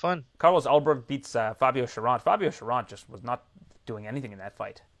 he looks fun. Carlos Alberg beats Fabio Cherant. Fabio Cherant just was not doing anything in that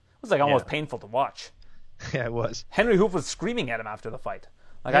fight. It was like almost painful to watch. Yeah, it was. Henry Hoof was screaming at him after the fight.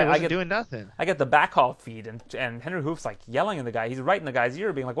 Like, He I wasn't get doing nothing. I get the backhaul feed, and Henry Hoof's like yelling at the guy. He's right in the guy's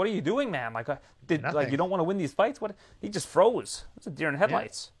ear, being like, "What are you doing, man? Like, Nothing. you don't want to win these fights? What?" He just froze. It's a deer in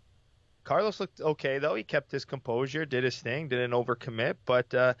headlights. Carlos looked okay though. He kept his composure, did his thing, didn't overcommit. But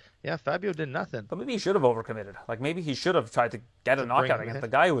Fabio did nothing. But maybe he should have overcommitted. Like, maybe he should have tried to get a bring knockout him against in. the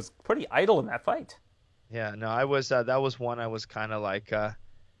guy who was pretty idle in that fight. Yeah, no, I was. That was one I was kind of like.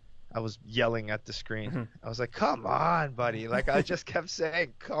 I was yelling at the screen. Mm-hmm. I was like, "Come on, buddy!" Like I just kept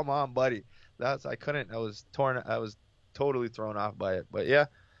saying, "Come on, buddy." I couldn't. I was torn. I was totally thrown off by it. But yeah,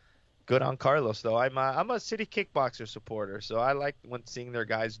 good on Carlos though. I'm a City Kickboxer supporter, so I like when seeing their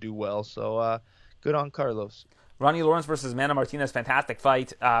guys do well. So good on Carlos. Ronnie Lawrence versus Mana Martinez, fantastic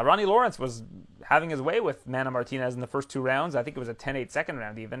fight. Ronnie Lawrence was having his way with Mana Martinez in the first two rounds. I think it was a 10-8 second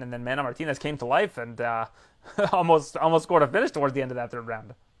round even, and then Mana Martinez came to life and almost scored a finish towards the end of that third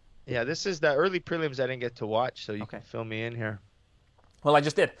round. Yeah, this is the early prelims I didn't get to watch, so you Okay. can fill me in here. Well, I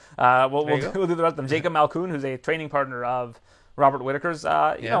just did. We'll do the rest of them. Jacob Malkoun, who's a training partner of Robert Whitaker's,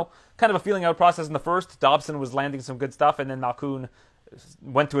 you know, kind of a feeling out process in the first. Dobson was landing some good stuff, and then Malkoun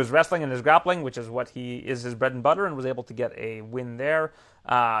went to his wrestling and his grappling, which is what his bread and butter, and was able to get a win there.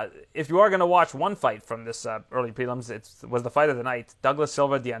 If you are going to watch one fight from this early prelims, it was the fight of the night. Douglas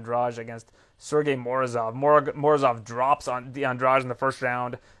Silva de Andrade against Sergey Morozov. Morozov drops on de Andrade in the first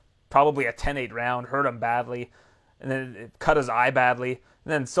round, probably a 10-8 round, hurt him badly, and then it cut his eye badly.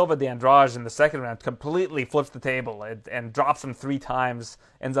 And then Silva de Andrade in the second round completely flips the table and drops him 3 times,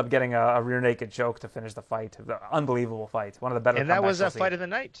 ends up getting a rear naked choke to finish the fight. Unbelievable fight. One of the better And that was comebacks a I've seen. fight of the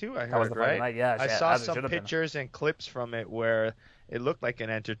night too. I heard, was the fight of right? the night, yeah, I yeah, saw as it some should have been. pictures and clips from it where it looked like an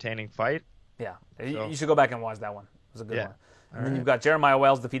entertaining fight. Yeah, So- you should go back and watch that one. It was a good Yeah. one. And then you've got Jeremiah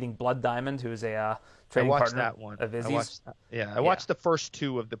Wells defeating Blood Diamond, who's a I training watched partner that one. of Izzy's. I watched the first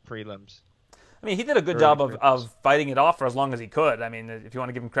 2 of the prelims. I mean, he did a good Early job prelims. of fighting it off for as long as he could. I mean, if you want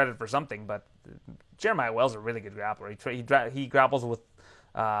to give him credit for something, but Jeremiah Wells is a really good grappler. He grapples with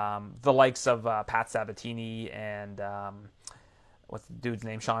the likes of Pat Sabatini and what's the dude's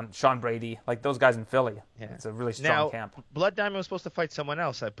name? Sean Brady, like those guys in Philly. Yeah. It's a really strong Now, camp. Blood Diamond was supposed to fight someone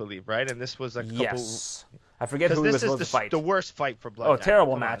else, I believe, right? And this was a couple. Yes, I forget Because who he this was is supposed to fight. the worst fight for Blood Oh, Diamond.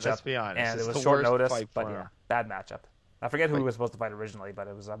 terrible Come on, matchup. let's be honest. And It's it was the short worst notice, fight but for yeah, him. bad matchup. I forget who he was supposed to fight originally, but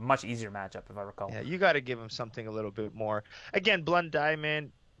it was a much easier matchup, if I recall. Yeah, you got to give him something a little bit more. Again, Blood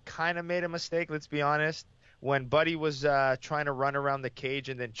Diamond kind of made a mistake, let's be honest. When Buddy was trying to run around the cage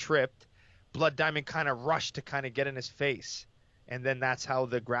and then tripped, Blood Diamond kind of rushed to kind of get in his face. and then that's how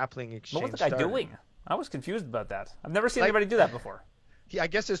the grappling exchange What was the guy started. doing? I was confused about that. I've never seen anybody do that before. I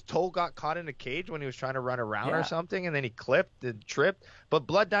guess his toe got caught in a cage when he was trying to run around Yeah. or something, and then he clipped and tripped. But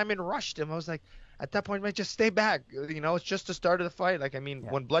Blood Diamond rushed him. I was like, at that point, man, just stay back. It's just the start of the fight. Like, I mean,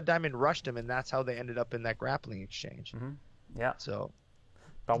 when Blood Diamond rushed him, and that's how they ended up in that grappling exchange. Mm-hmm. Yeah. So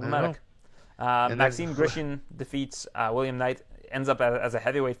Problematic. Maxime Grishin defeats William Knight. Ends up as a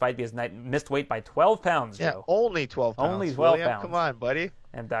heavyweight fight because Knight missed weight by 12 pounds, yeah, Joe. only 12 pounds. Only 12 William, pounds. Come on, buddy.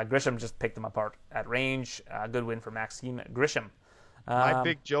 And Grisham just picked him apart at range. Good win for Maxime Grisham. My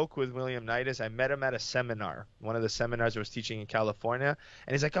big joke with William Knight is I met him at a seminar, one of the seminars I was teaching in California,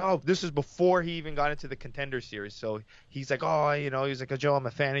 and he's like, oh, this is before he even got into the Contender Series. So he's like, oh, he's like, oh, Joe, I'm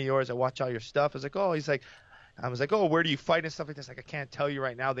a fan of yours. I watch all your stuff. I was like, oh, where do you fight and stuff like this? Like, I can't tell you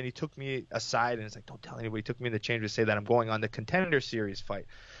right now. Then he took me aside and it's like, don't tell anybody. He took me in the change to say that I'm going on the Contender Series fight.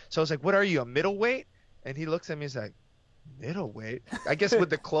 So I was like, what are you, a middleweight? And he looks at me, he's like, middleweight? I guess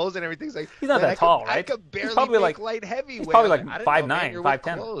with the clothes and everything, he's like, he's not that tall, right? I could barely he's probably make like, light heavyweight. He's probably like I didn't know, 5'9", man, you're with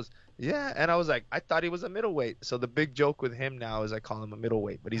 5'10". clothes. Yeah, and I was like, I thought he was a middleweight. So the big joke with him now is I call him a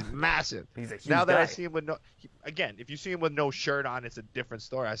middleweight, but he's massive. He's a huge now that guy. I see him with again, if you see him with no shirt on, it's a different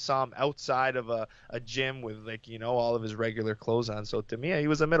story. I saw him outside of a gym with all of his regular clothes on. So to me, he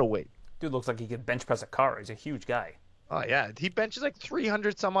was a middleweight. Dude looks like he could bench press a car. He's a huge guy. Oh yeah, he benches like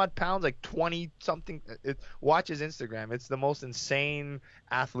 300 some odd pounds, like 20 something. Watch his Instagram. It's the most insane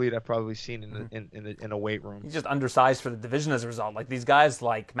athlete I've probably seen in a weight room. He's just undersized for the division as a result. Like these guys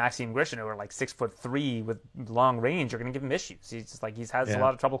like Maxime Grishin who are like 6'3" with long range are going to give him issues. He's just like he has a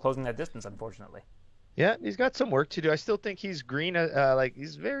lot of trouble closing that distance, unfortunately. Yeah, he's got some work to do. I still think he's green.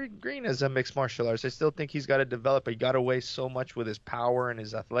 He's very green as a mixed martial artist. I still think he's got to develop. He got away so much with his power and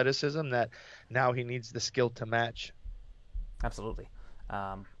his athleticism that now he needs the skill to match. Absolutely.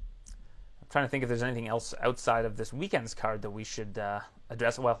 I'm trying to think if there's anything else outside of this weekend's card that we should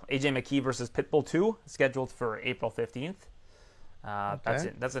address. Well, AJ McKee versus Pitbull 2 scheduled for April 15th.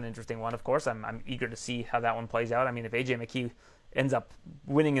 Okay. That's an interesting one, of course. I'm eager to see how that one plays out. I mean, if AJ McKee ends up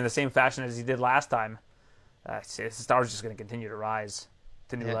winning in the same fashion as he did last time, his star's just going to continue to rise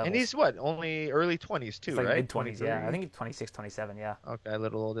to new levels. And he's only early 20s too, like right? Mid-20s, yeah. I think he's 26, 27, yeah. Okay, a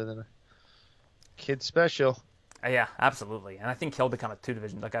little older than a kid special. Yeah, absolutely. And I think he'll become a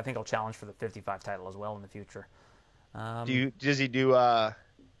two-division. Like I think he'll challenge for the 55 title as well in the future. Does he do a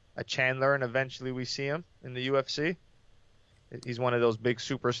Chandler and eventually we see him in the UFC? He's one of those big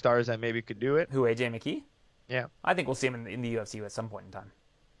superstars that maybe could do it. Who, AJ McKee? Yeah. I think we'll see him in the UFC at some point in time.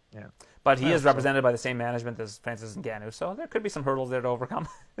 Yeah. But he is represented by the same management as Francis Ngannou, so there could be some hurdles there to overcome.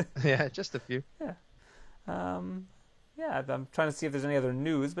 Yeah, just a few. Yeah. I'm trying to see if there's any other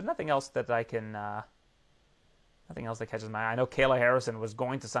news, but nothing else that I can... Nothing else that catches my eye. I know Kayla Harrison was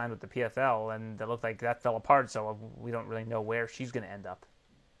going to sign with the PFL, and it looked like that fell apart, so we don't really know where she's going to end up.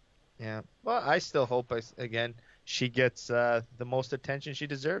 Yeah. Well, I still hope, she gets the most attention she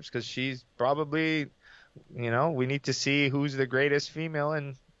deserves, because she's probably, we need to see who's the greatest female,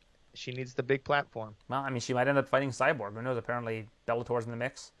 and she needs the big platform. Well, I mean, she might end up fighting Cyborg. Who knows? Apparently, Bellator's in the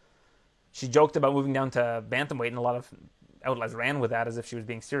mix. She joked about moving down to bantamweight, and a lot of outlets ran with that as if she was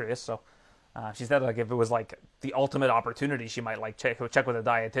being serious, so... she said like if it was like the ultimate opportunity, she might like check with a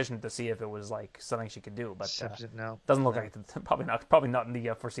dietitian to see if it was like something she could do. But doesn't look like it. Probably not in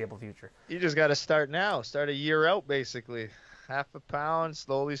the foreseeable future. You just got to start now. Start a year out basically. Half a pound,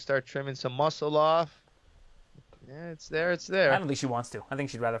 slowly start trimming some muscle off. Yeah, it's there. I don't think she wants to. I think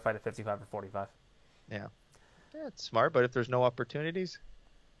she'd rather fight at 55 or 45. Yeah, it's smart. But if there's no opportunities,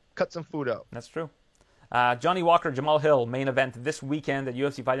 cut some food out. That's true. Johnny Walker, Jamal Hill, main event this weekend at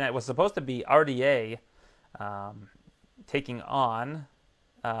UFC Fight Night. Was supposed to be RDA taking on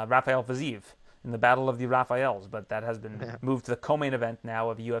Rafael Fiziev in the Battle of the Rafaels, but that has been moved to the co-main event now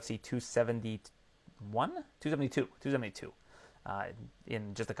of UFC 272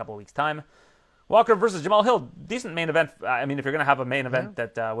 in just a couple of weeks' time. Walker versus Jamal Hill, decent main event. I mean, if you're going to have a main event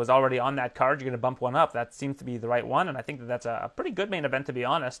that was already on that card, you're going to bump one up. That seems to be the right one, and I think that's a pretty good main event, to be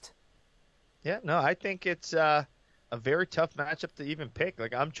honest. Yeah, no, I think it's a very tough matchup to even pick.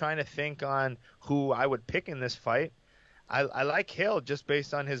 Like, I'm trying to think on who I would pick in this fight. I like Hill just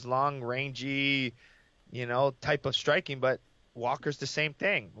based on his long, rangy, type of striking, but Walker's the same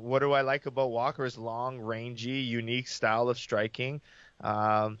thing. What do I like about Walker? His long, rangy, unique style of striking.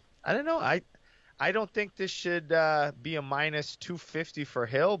 I don't know. I don't think this should be a minus 250 for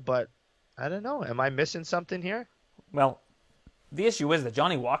Hill, but I don't know. Am I missing something here? Well, the issue is that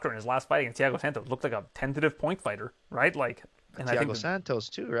Johnny Walker in his last fight against Thiago Santos looked like a tentative point fighter, right? And Thiago Santos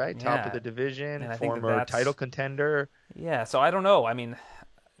too, right? Top of the division, former title contender. Yeah, so I don't know. I mean,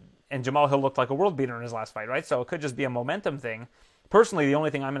 and Jamal Hill looked like a world beater in his last fight, right? So it could just be a momentum thing. Personally, the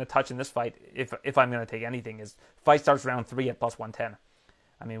only thing I'm going to touch in this fight, if I'm going to take anything, is fight starts round 3 at plus 110.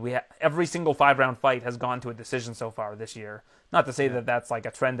 I mean, every single 5-round fight has gone to a decision so far this year. Not to say that that's like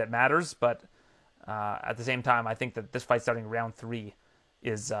a trend that matters, but at the same time, I think that this fight starting round 3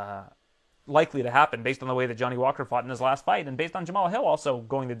 is likely to happen based on the way that Johnny Walker fought in his last fight, and based on Jamal Hill also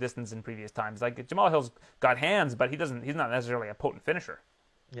going the distance in previous times. Like, Jamal Hill's got hands, but he's not necessarily a potent finisher.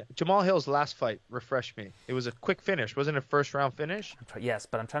 Yeah, Jamal Hill's last fight, refresh me. It was a quick finish. Wasn't it a first-round finish? Yes,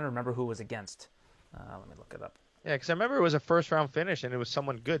 but I'm trying to remember who it was against. Let me look it up. Yeah, because I remember it was a first-round finish, and it was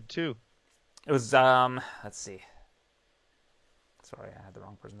someone good, too. It was, let's see. Sorry, I had the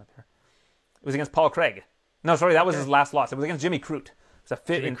wrong person up here. It was against Paul Craig. No, sorry, that was his last loss. It was against Jimmy Crute. It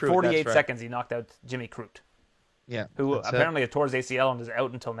was in 48 seconds, he knocked out Jimmy Crute. Yeah. Who apparently tore his ACL and is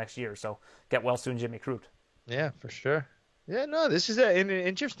out until next year, so get well soon, Jimmy Crute. Yeah, for sure. Yeah, no, this is an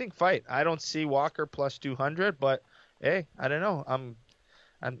interesting fight. I don't see Walker plus 200, but hey, I don't know.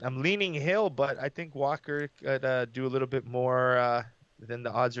 I'm leaning Hill, but I think Walker could do a little bit more than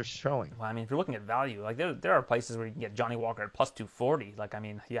the odds are showing. Well, I mean, if you're looking at value, like there are places where you can get Johnny Walker at plus 240. Like, I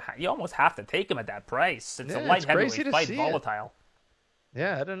mean, you almost have to take him at that price. It's a light heavyweight fight, volatile.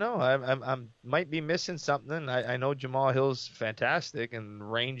 Yeah, I don't know. I might be missing something. I know Jamal Hill's fantastic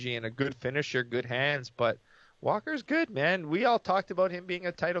and rangy and a good finisher, good hands, but Walker's good, man. We all talked about him being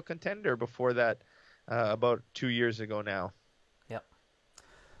a title contender before that, about 2 years ago now. Yep.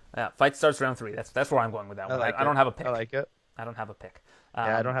 Fight starts round 3. That's where I'm going with that one. I don't have a pick. I like it. I don't have a pick.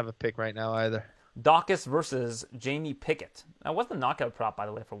 Yeah, I don't have a pick right now either. Daukaus versus Jamie Pickett. Now, what's the knockout prop, by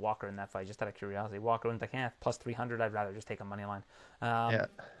the way, for Walker in that fight? Just out of curiosity. Walker went like, plus 300. I'd rather just take a money line. Yeah.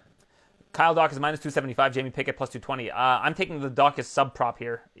 Kyle Daukaus minus 275. Jamie Pickett plus 220. I'm taking the Daukaus sub prop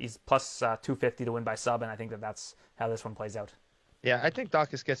here. He's plus 250 to win by sub, and I think that's how this one plays out. Yeah, I think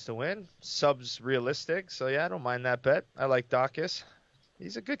Daukaus gets to win. Sub's realistic, so yeah, I don't mind that bet. I like Daukaus.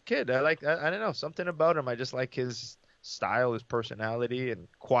 He's a good kid. I don't know, something about him. I just like his style, his personality, and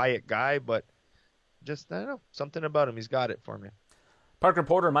quiet guy, but just, I don't know, something about him. He's got it for me. Parker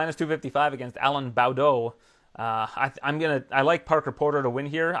Porter minus 255 against Alan Baudot. I like Parker Porter to win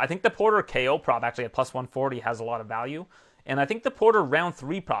here. I think the Porter KO prop actually at plus 140 has a lot of value, and I think the Porter round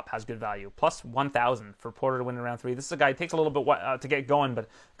 3 prop has good value, plus 1,000 for Porter to win in round 3. This is a guy who takes a little bit to get going, but the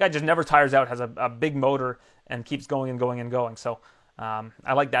guy just never tires out, has a big motor, and keeps going and going and going. So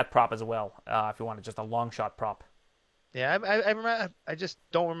I like that prop as well. If you wanted just a long shot prop. Yeah, I just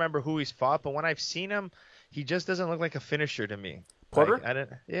don't remember who he's fought, but when I've seen him, he just doesn't look like a finisher to me.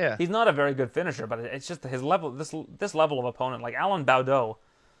 Porter? Yeah. He's not a very good finisher, but it's just his level, this level of opponent. Like Alan Baudot.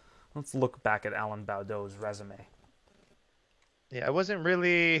 Let's look back at Alan Baudot's resume. Yeah, I wasn't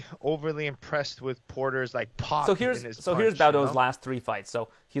really overly impressed with Porter's pop. So here's Baudot's last 3 fights. So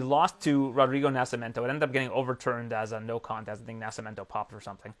he lost to Rodrigo Nascimento. It ended up getting overturned as a no contest. I think Nascimento popped or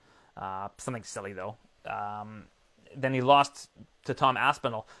something. Something silly though. Then he lost to Tom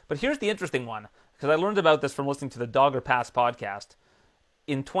Aspinall. But here's the interesting one, because I learned about this from listening to the Dogger Pass podcast.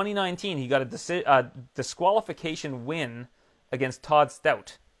 In 2019, he got a disqualification win against Todd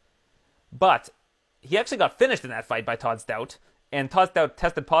Stout. But he actually got finished in that fight by Todd Stout, and Todd Stout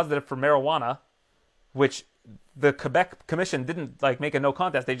tested positive for marijuana, which the Quebec Commission didn't make a no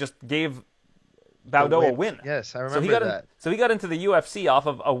contest. They just gave Baudot a win. Yes, I remember that. So he got into the UFC off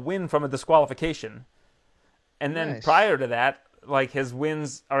of a win from a disqualification. And then prior to that, his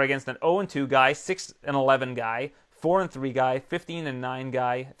wins are against an 0-2 guy, 6-11 guy, 4-3 guy, 15-9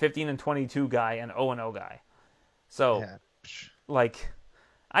 guy, 15-22 guy, and 0-0 guy. So, he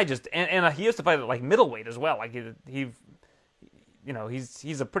used to fight at middleweight as well. He's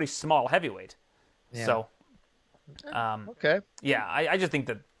a pretty small heavyweight. Yeah. So, okay. Yeah, I just think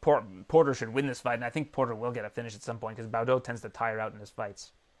that Porter should win this fight, and I think Porter will get a finish at some point because Baudot tends to tire out in his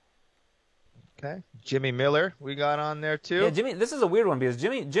fights. Okay. Jimmy Miller, we got on there too. Yeah, this is a weird one because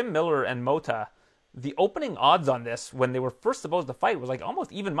Jim Miller and Mota, the opening odds on this when they were first supposed to fight was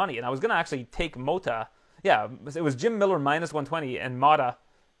almost even money, and I was going to actually take Mota. Yeah, it was Jim Miller minus 120 and Mota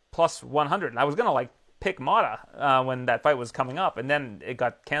plus 100, and I was going to pick Mota when that fight was coming up, and then it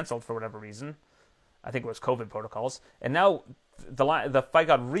got canceled for whatever reason. I think it was COVID protocols, and now the fight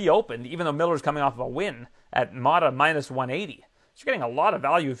got reopened even though Miller's coming off of a win at Mota minus 180. So you're getting a lot of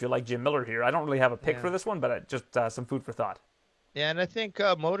value if you like Jim Miller here. I don't really have a pick for this one, but just some food for thought. Yeah, and I think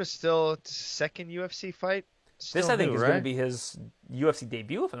Mota's still second UFC fight. This, I think, is going to be his UFC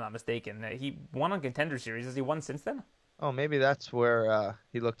debut, if I'm not mistaken. He won on Contender Series. Has he won since then? Oh, maybe that's where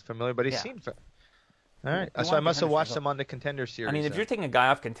he looked familiar, but he's seen... All right, so I must have watched him on the Contender Series. I mean, if you're taking a guy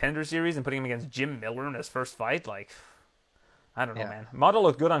off Contender Series and putting him against Jim Miller in his first fight, I don't know, Yeah. man. Motto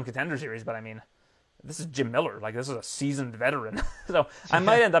looked good on Contender Series, but I mean, this is Jim Miller. Like, this is a seasoned veteran. So I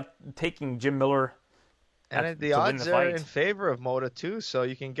might end up taking Jim Miller. And the to win odds the are fight. in favor of Mota too, so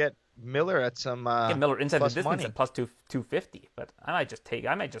you can get Miller at some Get Miller inside the plus distance money. at plus 250, but I might just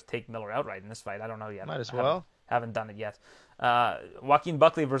take Miller outright in this fight. I don't know yet. Might as I well. haven't done it yet. Joaquin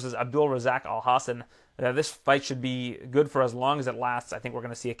Buckley versus Abdul Razak Al Hassan. This fight should be good for as long as it lasts. I think we're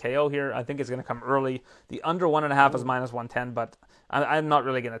going to see a KO here. I think it's going to come early. The under 1.5 is minus 110, but I'm not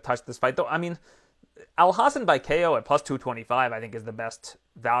really going to touch this fight though. I mean, Al Hassan by KO at plus 225, I think, is the best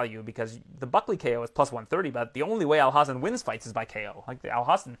value because the Buckley KO is plus 130, but the only way Al Hassan wins fights is by KO. Like, Al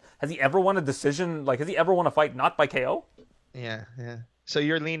Hassan, has he ever won a decision? Like, has he ever won a fight not by KO? Yeah. So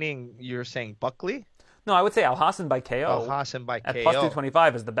you're saying Buckley? No, I would say Al Hassan by KO. Al Hassan by at KO. plus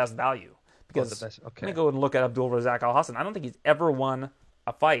 225 is the best value. Because the best, okay. let me go and look at Abdul Razak Al Hassan. I don't think he's ever won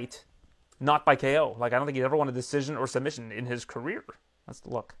a fight not by KO. Like, I don't think he's ever won a decision or submission in his career. Let's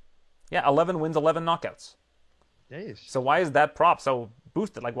look. Yeah, 11 wins, 11 knockouts. Jeez. So why is that prop so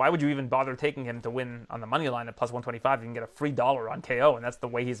boosted? Like, why would you even bother taking him to win on the money line at plus 125? You can get a free $1 on KO, and that's the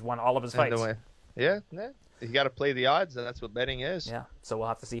way he's won all of his fights. Yeah. You got to play the odds, and that's what betting is. Yeah, so we'll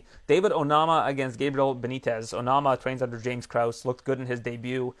have to see. David Onama against Gabriel Benitez. Onama trains under James Krause, looked good in his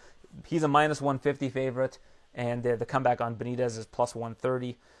debut. He's a minus 150 favorite, and the comeback on Benitez is plus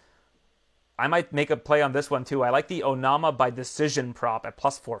 130. I might make a play on this one too. I like the Onama by decision prop at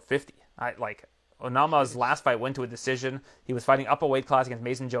plus 450. I like Onama's last fight went to a decision. He was fighting up a weight class against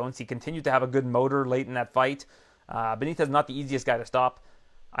Mason Jones. He continued to have a good motor late in that fight. Benitez not the easiest guy to stop.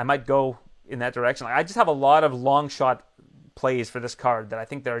 I might go in that direction. I just have a lot of long shot plays for this card that I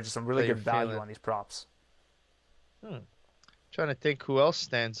think there are just some really good value on these props. Trying to think who else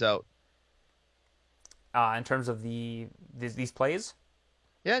stands out. In terms of these plays?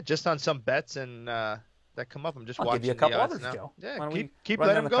 Yeah, just on some bets and that come up. I'm just I'll watching give you a couple the odds others, now. Joe. Yeah, Why don't we keep run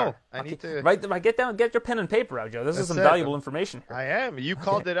letting down them the go. card? I need to. Get your pen and paper out, Joe. This is some That's it. valuable information here. I am. You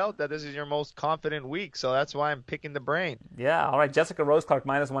called it out that this is your most confident week, so that's why I'm picking the brain. Yeah, all right. Jessica Rose Clark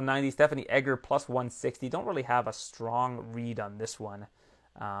minus 190. Stephanie Egger plus 160. Don't really have a strong read on this one.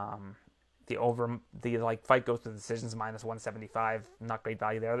 The fight goes to decisions minus 175. Not great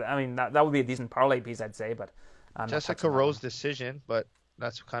value there. I mean, that would be a decent parlay piece, I'd say, but I'm not Jessica touching that Rose one. decision, but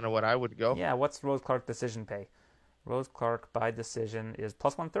that's kind of what I would go. Yeah, what's Rose Clark decision pay? Rose Clark by decision is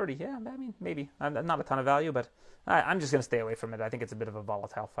plus 130. Yeah, I mean, maybe. Not a ton of value, but I'm just going to stay away from it. I think it's a bit of a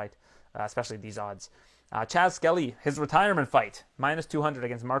volatile fight, especially these odds. Chaz Skelly, his retirement fight, minus 200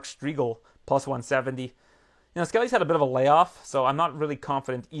 against Mark Striegel, plus 170. Skelly's had a bit of a layoff, so I'm not really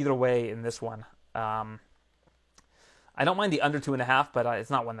confident either way in this one. I don't mind the under 2.5, but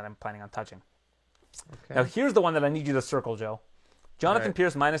it's not one that I'm planning on touching. Okay. Now, here's the one that I need you to circle, Joe. Jonathan Right.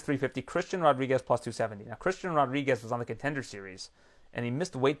 Pierce minus 350, Christian Rodriguez plus 270. Now, Christian Rodriguez was on the Contender Series, and he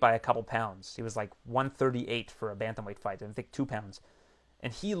missed weight by a couple pounds. He was like 138 for a bantamweight fight, and I think 2 pounds.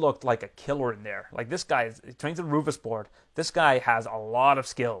 And he looked like a killer in there. Like, this guy he trains at Rufus Sport. This guy has a lot of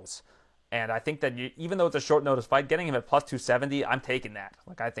skills. And I think that even though it's a short notice fight, getting him at plus 270, I'm taking that.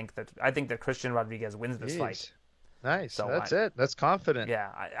 Like, I think that Christian Rodriguez wins this fight. Nice. So That's it. That's confident.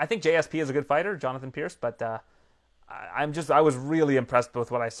 Yeah, I think JSP is a good fighter, Jonathan Pierce, but I was really impressed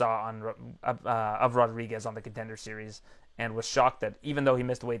with what I saw of Rodriguez on the Contender Series, and was shocked that even though he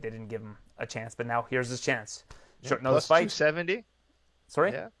missed weight, they didn't give him a chance. But now here's his chance. Short notice Plus fight. 270.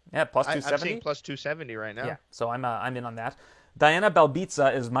 Sorry. Yeah. Plus I'm 270. seeing plus 270 right now. Yeah. So I'm in on that. Diana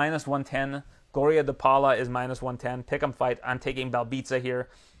Belbitsa is minus 110. Gloria DePaula is minus 110. Pick'em fight. I'm taking Belbitsa here.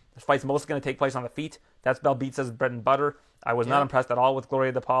 This fight's mostly going to take place on the feet. That's Belbitsa's bread and butter. I was not impressed at all with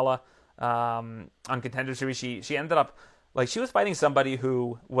Gloria DePaula on Contender Series. She ended up, she was fighting somebody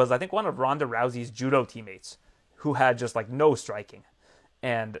who was, I think, one of Ronda Rousey's judo teammates who had just, no striking.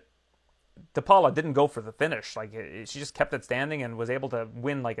 And DePaula didn't go for the finish. She just kept it standing and was able to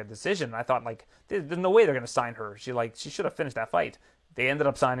win, a decision. I thought, there's no way they're going to sign her. She should have finished that fight. They ended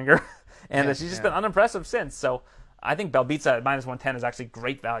up signing her, and she's just been unimpressive since. So I think Belbitsa at minus 110 is actually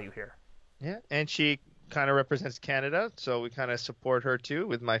great value here. Yeah, and she kind of represents Canada, so we kind of support her too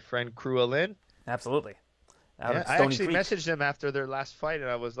with my friend Krua Lynn. Absolutely. I actually messaged them after their last fight, and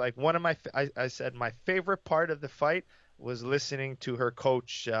I was like, I said my favorite part of the fight was listening to her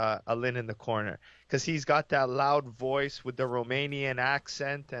coach, Alin, in the corner, because he's got that loud voice with the Romanian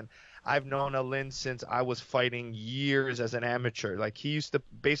accent, and I've known Alin since I was fighting years as an amateur. He used to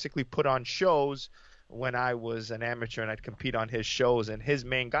basically put on shows when I was an amateur, and I'd compete on his shows, and his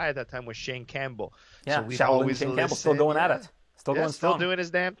main guy at that time was Shane Campbell. Yeah, so we'd Shaolin always Shane Campbell listen. still going at it. Still going strong. Still doing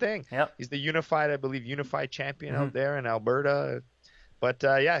his damn thing. Yep. He's the unified champion out there in Alberta. But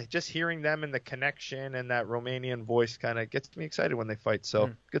yeah, just hearing them and the connection and that Romanian voice kind of gets me excited when they fight.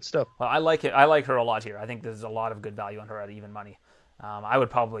 So good stuff. Well, I like it. I like her a lot here. I think there's a lot of good value on her at even money. I would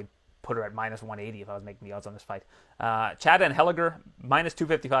probably put her at minus 180 if I was making the odds on this fight. Chad Enheliger, minus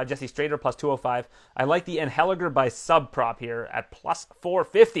 255. Jesse Strader, plus 205. I like the Enheliger by sub prop here at plus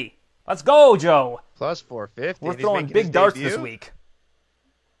 450. Let's go, Joe. Plus 450. We're throwing big darts this week.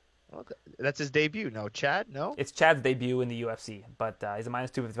 Well, that's his debut. No, Chad? No? It's Chad's debut in the UFC, but he's a minus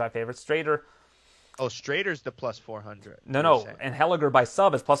 255 favorite. Strader. Oh, Strader's the plus 400. No. And Enheliger by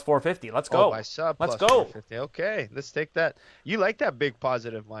sub is plus 450. Let's go. Oh, by sub Let's plus go. 450. Okay, let's take that. You like that big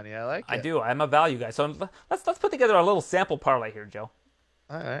positive money. I like it. I do. I'm a value guy. So let's put together a little sample parlay here, Joe.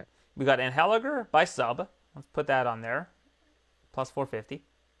 All right. We got Enheliger by sub. Let's put that on there. Plus 450.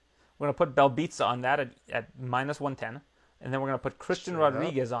 We're going to put Belbitsa on that at minus 110. And then we're going to put Christian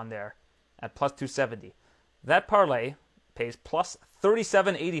Rodriguez on there at plus 270. That parlay pays plus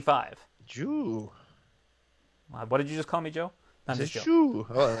 37.85. Jew. What did you just call me, Joe? I'm just joking. Shoo.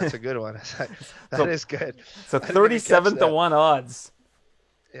 Oh, that's a good one. That is good. So 37 to 1 odds.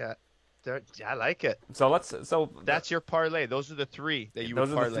 Yeah. I like it. So that's your parlay. Those are the three that you would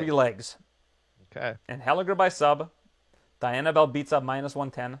parlay. Those are the 3 legs. Okay. And Enheliger by sub, Diana Belbitsa minus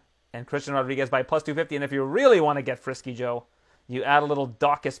 110, and Christian Rodriguez by plus 250. And if you really want to get frisky, Joe, you add a little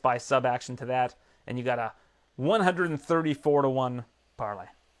Daukaus by sub action to that, and you got a 134 to 1 parlay.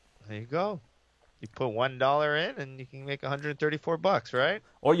 There you go. You put $1 in, and you can make $134, right?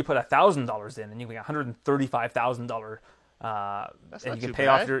 Or you put $1,000 in, and you can get $135,000. That's and not you can too pay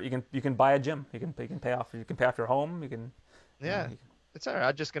bad. off you can buy a gym. You can pay off your home. You can. Yeah. It's all right.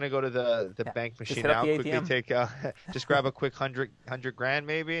 I'm just gonna go to the bank machine hit up now. the Quickly ATM. take just grab a quick 100 grand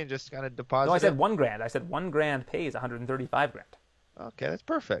maybe, and just kind of deposit. No, I said it. $1,000. I said $1,000 pays $135,000. Okay, that's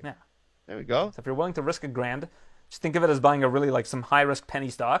perfect. Yeah. There we go. So if you're willing to risk $1,000, just think of it as buying a really some high risk penny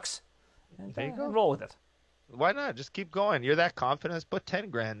stocks. And, There you go. and roll with it. Why not? Just keep going. You're that confident. Let's put 10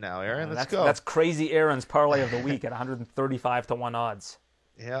 grand now, Aaron. Let's go. That's crazy Aaron's parlay of the week at 135 to 1 odds.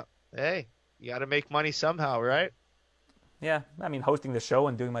 Yeah. Hey, you got to make money somehow, right? Yeah, I mean, hosting the show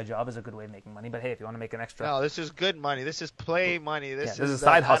and doing my job is a good way of making money. But hey, if you want to make an extra, No, this is good money. This is play money. This is is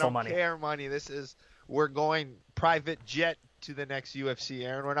side hustle I don't money. care money. We're going private jet to the next UFC,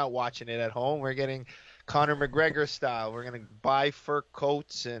 Aaron. We're not watching it at home. We're getting Conor McGregor style. We're gonna buy fur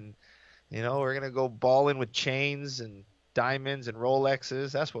coats and we're gonna go balling with chains and diamonds and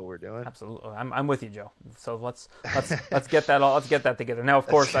Rolexes. That's what we're doing. absolutely, I'm with you, Joe. So let's get that together. Now, of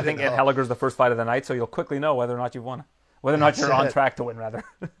course, I think Enheliger's the first fight of the night, so you'll quickly know whether or not you've won, whether or not you're on track to win, rather.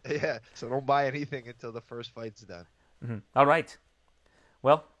 Yeah. So don't buy anything until the first fight's done. Mm-hmm. All right.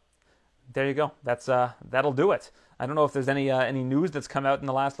 Well, there you go. That'll do it. I don't know if there's any news that's come out in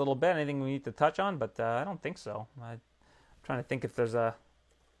the last little bit, anything we need to touch on, but I don't think so. I'm trying to think if there's a.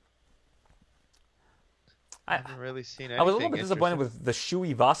 I haven't really seen anything. I was a little bit disappointed with the shoe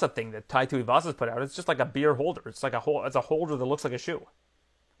Ivasa thing that Tai Tuivasa's put out. It's just like a beer holder. It's like it's a holder that looks like a shoe.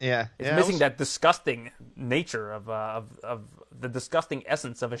 Yeah. It's missing that disgusting nature of the disgusting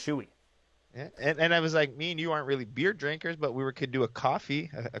essence of a shoey. Yeah. And I was like, me and you aren't really beer drinkers, but we could do a coffee.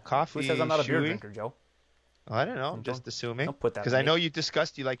 A coffee. Who says I'm not a beer shoey. drinker, Joe? Oh, I don't know. I'm just assuming. Don't put that because on I me. know you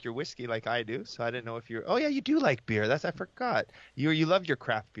like your whiskey like I do, so I didn't know if you're. Oh yeah, you do like beer. I forgot. You love your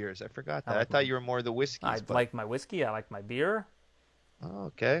craft beers. I forgot that. I thought you were more the whiskeys. I like my whiskey. I like my beer. Oh,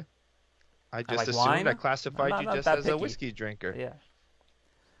 okay. I just like assumed wine. I classified I'm you not just that as a picky. whiskey drinker. Yeah.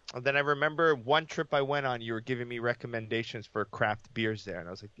 And then I remember one trip I went on, you were giving me recommendations for craft beers there, and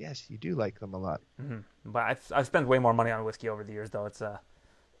I was like, yes, you do like them a lot. Mm-hmm. But I've spent way more money on whiskey over the years, though.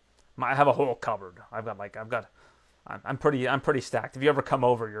 I have a whole cupboard. I'm pretty stacked. If you ever come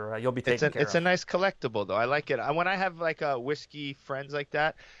over, you'll be taken care of. It's a nice collectible, though. I like it. When I have like a whiskey friends like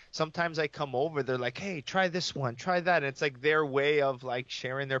that, sometimes I come over. They're like, "Hey, try this one, try that." And it's like their way of like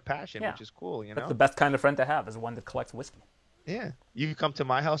sharing their passion, which is cool. That's the best kind of friend to have, is one that collects whiskey. Yeah. You come to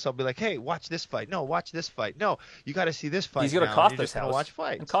my house, I'll be like, "Hey, watch this fight. No, watch this fight. No, you got to see this fight." He's going to Costa's house. Watch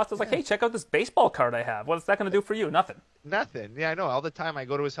fights. And Costa's like, "Hey, check out this baseball card I have. What's that going to do for you? Nothing." Nothing. Yeah, I know. All the time I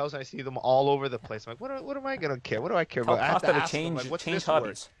go to his house and I see them all over the place. I'm like, what am I going to care? What do I care Tell about? I have Costa to ask them, change, like, what's change this hobbies.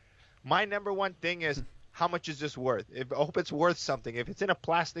 worth? My number one thing is, how much is this worth? I hope it's worth something. If it's in a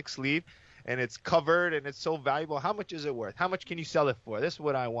plastic sleeve and it's covered and it's so valuable, how much is it worth? How much can you sell it for? This is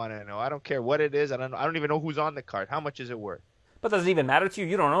what I want to know. I don't care what it is. I don't even know who's on the card. How much is it worth? But does it even matter to you?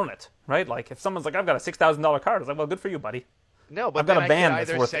 You don't own it, right? Like, if someone's like, "I've got a $6,000 card," it's like, "Well, good for you, buddy." No, but I've got then a I band can that's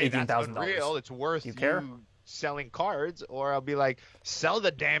either worth say that's $18,000. unreal, it's worth You care? selling cards, or I'll be like, sell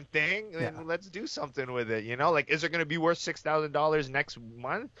the damn thing and let's do something with it. Like, is it going to be worth $6,000 next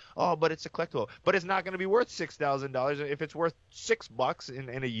month? Oh, but it's a collectible. But it's not going to be worth $6,000. If it's worth $6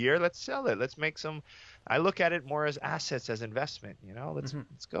 in a year, let's sell it. Let's make some. I look at it more as assets, as investment.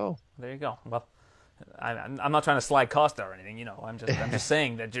 Let's go. There you go. Well, I'm not trying to slag Costa or anything, I'm just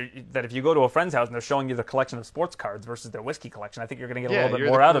saying that if you go to a friend's house and they're showing you the collection of sports cards versus their whiskey collection, I think you're going to get a little bit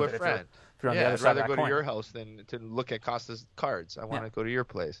more out of it if you're on the other side of that coin. I'd rather go to your house than to look at Costa's cards. I want to go to your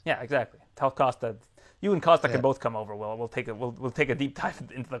place. Yeah, exactly. Tell Costa, you and Costa can both come over. We'll take a deep dive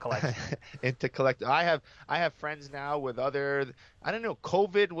into the collection. Into collect. I have friends now with other. I don't know.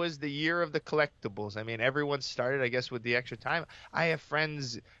 COVID was the year of the collectibles. I mean, everyone started, I guess, with the extra time. I have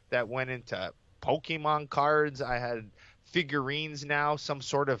friends that went into Pokemon cards. I had figurines now, some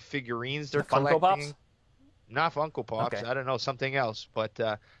sort of figurines they're collecting. Funko Pops? Not Funko Pops. Okay. I don't know, something else. But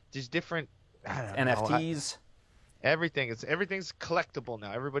just different NFTs. Everything's collectible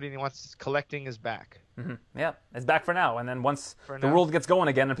now. Everybody wants collecting is back. Mm-hmm. Yeah, it's back for now. And then once the world gets going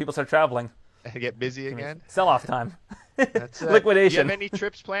again and people start traveling, get busy again. Sell-off time. That's Liquidation. Do you have any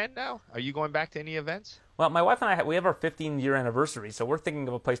trips planned now? Are you going back to any events? Well, my wife and I we have our 15-year anniversary, so we're thinking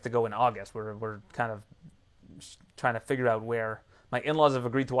of a place to go in August. We're kind of trying to figure out where. My in-laws have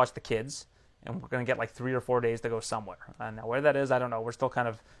agreed to watch the kids, and we're going to get like 3 or 4 days to go somewhere. Now, where that is, I don't know. We're still kind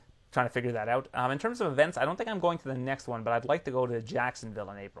of trying to figure that out. In terms of events, I don't think I'm going to the next one, but I'd like to go to Jacksonville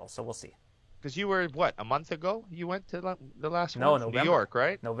in April, so we'll see. Because you were, a month ago you went to the last one? No, November. New York,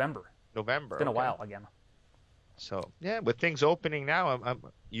 right? November. It's been a while again. So, yeah, with things opening now,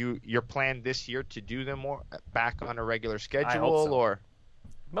 you're planned this year to do them more back on a regular schedule? I hope so. Or?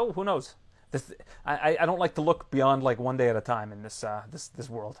 No, who knows? I don't like to look beyond like one day at a time in this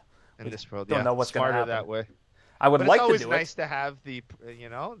world. Don't know what's going to happen. That way. I would like to do it. It's always nice to have the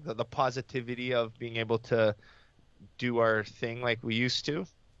positivity of being able to do our thing like we used to.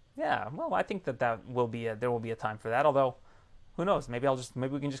 Yeah, well, I think that will be there will be a time for that. Although, who knows? Maybe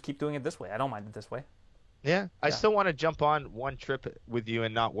we can just keep doing it this way. I don't mind it this way. Yeah, I still want to jump on one trip with you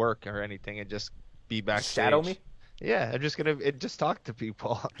and not work or anything and just be backstage. Shadow me? Yeah, I'm just gonna just talk to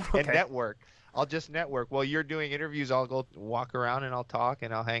people and network. I'll just network. While you're doing interviews, I'll go walk around and I'll talk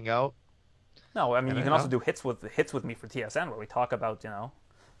and I'll hang out. No, I mean you can also do hits with me for TSN where we talk about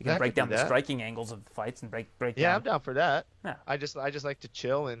you can break down the striking angles of the fights and break down. Yeah, I'm down for that. Yeah. I just like to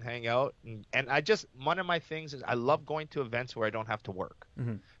chill and hang out and one of my things is I love going to events where I don't have to work.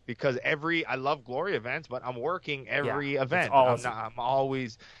 Mm-hmm. Because I love Glory events, but I'm working every event. I'm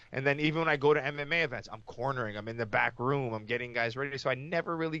always, and then even when I go to MMA events, I'm cornering, I'm in the back room, I'm getting guys ready. So I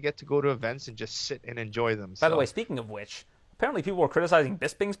never really get to go to events and just sit and enjoy them. By the way, speaking of which, apparently people were criticizing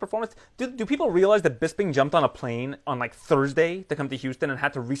Bisping's performance. Do people realize that Bisping jumped on a plane on like Thursday to come to Houston and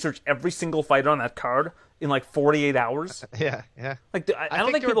had to research every single fighter on that card in like 48 hours? Yeah. Like I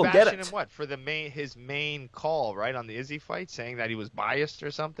don't think people get it. Him for his main call, right, on the Izzy fight, saying that he was biased or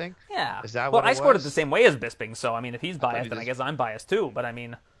something? Yeah. Is that what I scored it the same way as Bisping, so I mean, if he's biased, then I guess I'm biased too. But I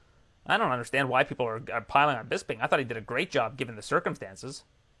mean, I don't understand why people are piling on Bisping. I thought he did a great job given the circumstances.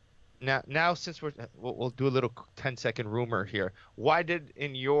 Now, since we'll do a little 10-second rumor here. Why did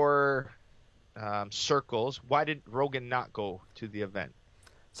in your circles? Why did Rogan not go to the event?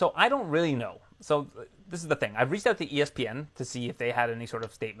 So I don't really know. So this is the thing. I've reached out to ESPN to see if they had any sort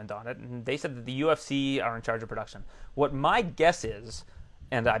of statement on it, and they said that the UFC are in charge of production. What my guess is,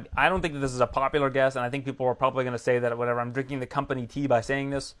 and I don't think that this is a popular guess, and I think people are probably going to say that whatever. I'm drinking the company tea by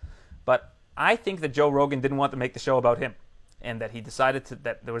saying this, but I think that Joe Rogan didn't want to make the show about him. And that he decided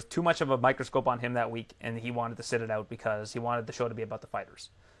that there was too much of a microscope on him that week, and he wanted to sit it out because he wanted the show to be about the fighters.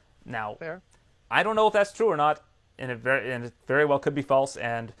 Now, Fair. I don't know if that's true or not, and it very well could be false,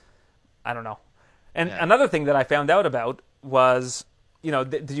 and I don't know. And another thing that I found out about was,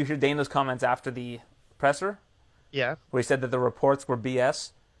 did you hear Dana's comments after the presser? Yeah. Where he said that the reports were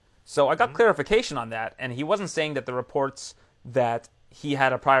BS. So I got clarification on that, and he wasn't saying that the reports that he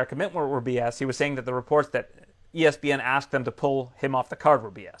had a prior commitment were BS. He was saying that the reports that ESPN asked them to pull him off the card were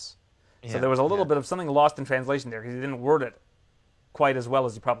BS. So there was a little bit of something lost in translation there because he didn't word it quite as well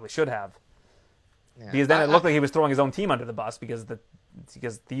as he probably should have. Yeah. Because then it looked like he was throwing his own team under the bus because the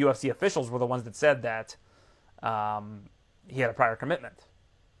UFC officials were the ones that said that he had a prior commitment.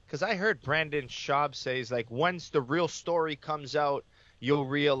 Because I heard Brandon Schaub say, once the real story comes out, you'll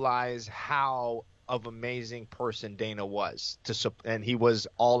realize how of amazing person Dana was. And he was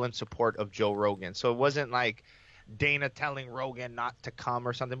all in support of Joe Rogan. So it wasn't like Dana telling Rogan not to come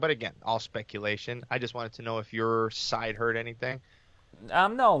or something. But again, all speculation. I just wanted to know if your side heard anything.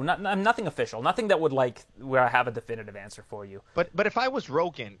 No, nothing official. Nothing that would where I have a definitive answer for you. But if I was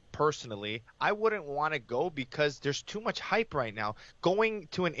Rogan personally, I wouldn't want to go because there's too much hype right now. Going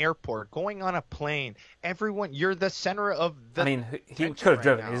to an airport, going on a plane, everyone, you're the center of the. I mean, he could have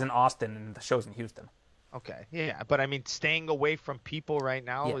driven. He's in Austin, and the show's in Houston. Okay, yeah, but I mean, staying away from people right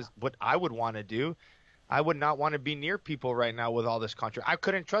now is what I would want to do. I would not want to be near people right now with all this controversy. I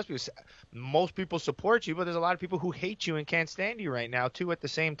couldn't trust you. Most people support you, but there's a lot of people who hate you and can't stand you right now too. At the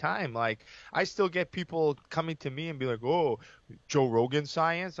same time, like I still get people coming to me and be like, "Oh, Joe Rogan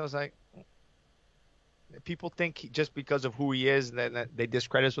science." I was like, people think just because of who he is that they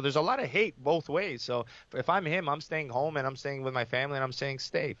discredit. So there's a lot of hate both ways. So if I'm him, I'm staying home and I'm staying with my family and I'm staying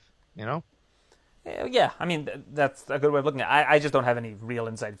safe. You know. Yeah, I mean that's a good way of looking at it. I just don't have any real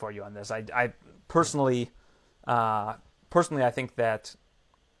insight for you on this. I personally, I think that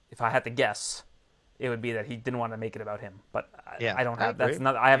if I had to guess, it would be that he didn't want to make it about him. But I don't have. That's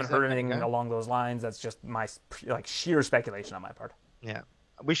not. I haven't heard anything along those lines. That's just my sheer speculation on my part. Yeah,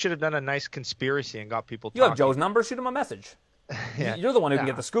 we should have done a nice conspiracy and got people. You have Joe's number. Shoot him a message. Yeah. You're the one who can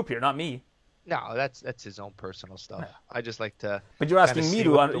get the scoop here, not me. No, that's his own personal stuff. Yeah. I just like to. But you're asking me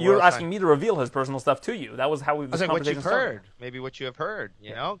to. You're asking me to reveal his personal stuff to you. That was how we. I was like, what you've heard, maybe what you have heard.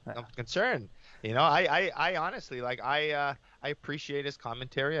 You know, I'm concerned. You know, I honestly I appreciate his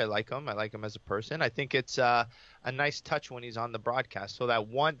commentary. I like him. I like him as a person. I think it's a nice touch when he's on the broadcast. So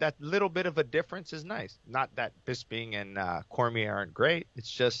that little bit of a difference is nice. Not that Bisping and Cormier aren't great. It's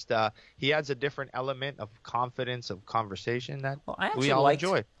just he adds a different element of confidence, of conversation that we all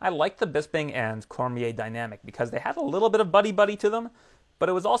enjoy. I liked the Bisping and Cormier dynamic because they had a little bit of buddy to them. But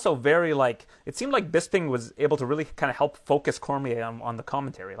it was also very it seemed like Bisping was able to really kind of help focus Cormier on the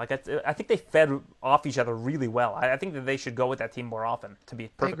commentary. I think they fed off each other really well. I think that they should go with that team more often, to be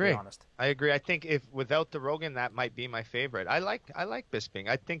perfectly honest. I agree. I think if without the Rogan, that might be my favorite. I like Bisping.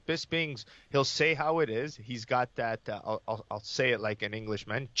 I think Bisping's, he'll say how it is. He's got that, I'll say it like an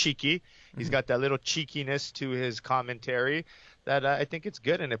Englishman, cheeky. He's got that little cheekiness to his commentary that I think it's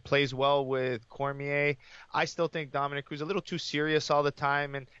good, and it plays well with Cormier. I still think Dominic Cruz a little too serious all the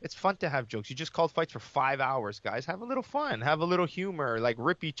time, and it's fun to have jokes. You just called fights for 5 hours, guys. Have a little fun. Have a little humor.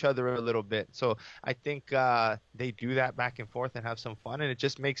 Rip each other a little bit. So I think they do that back and forth and have some fun, and it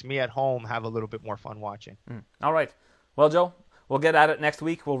just makes me at home have a little bit more fun watching. All right. Well, Joe, we'll get at it next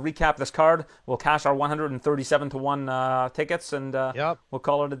week. We'll recap this card. We'll cash our 137-1 tickets, and we'll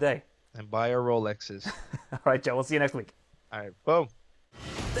call it a day. And buy our Rolexes. All right, Joe. We'll see you next week. All right, boom.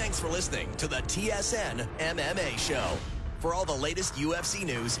 Thanks for listening to the TSN MMA Show. For all the latest UFC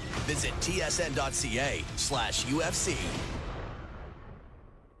news, visit tsn.ca/UFC.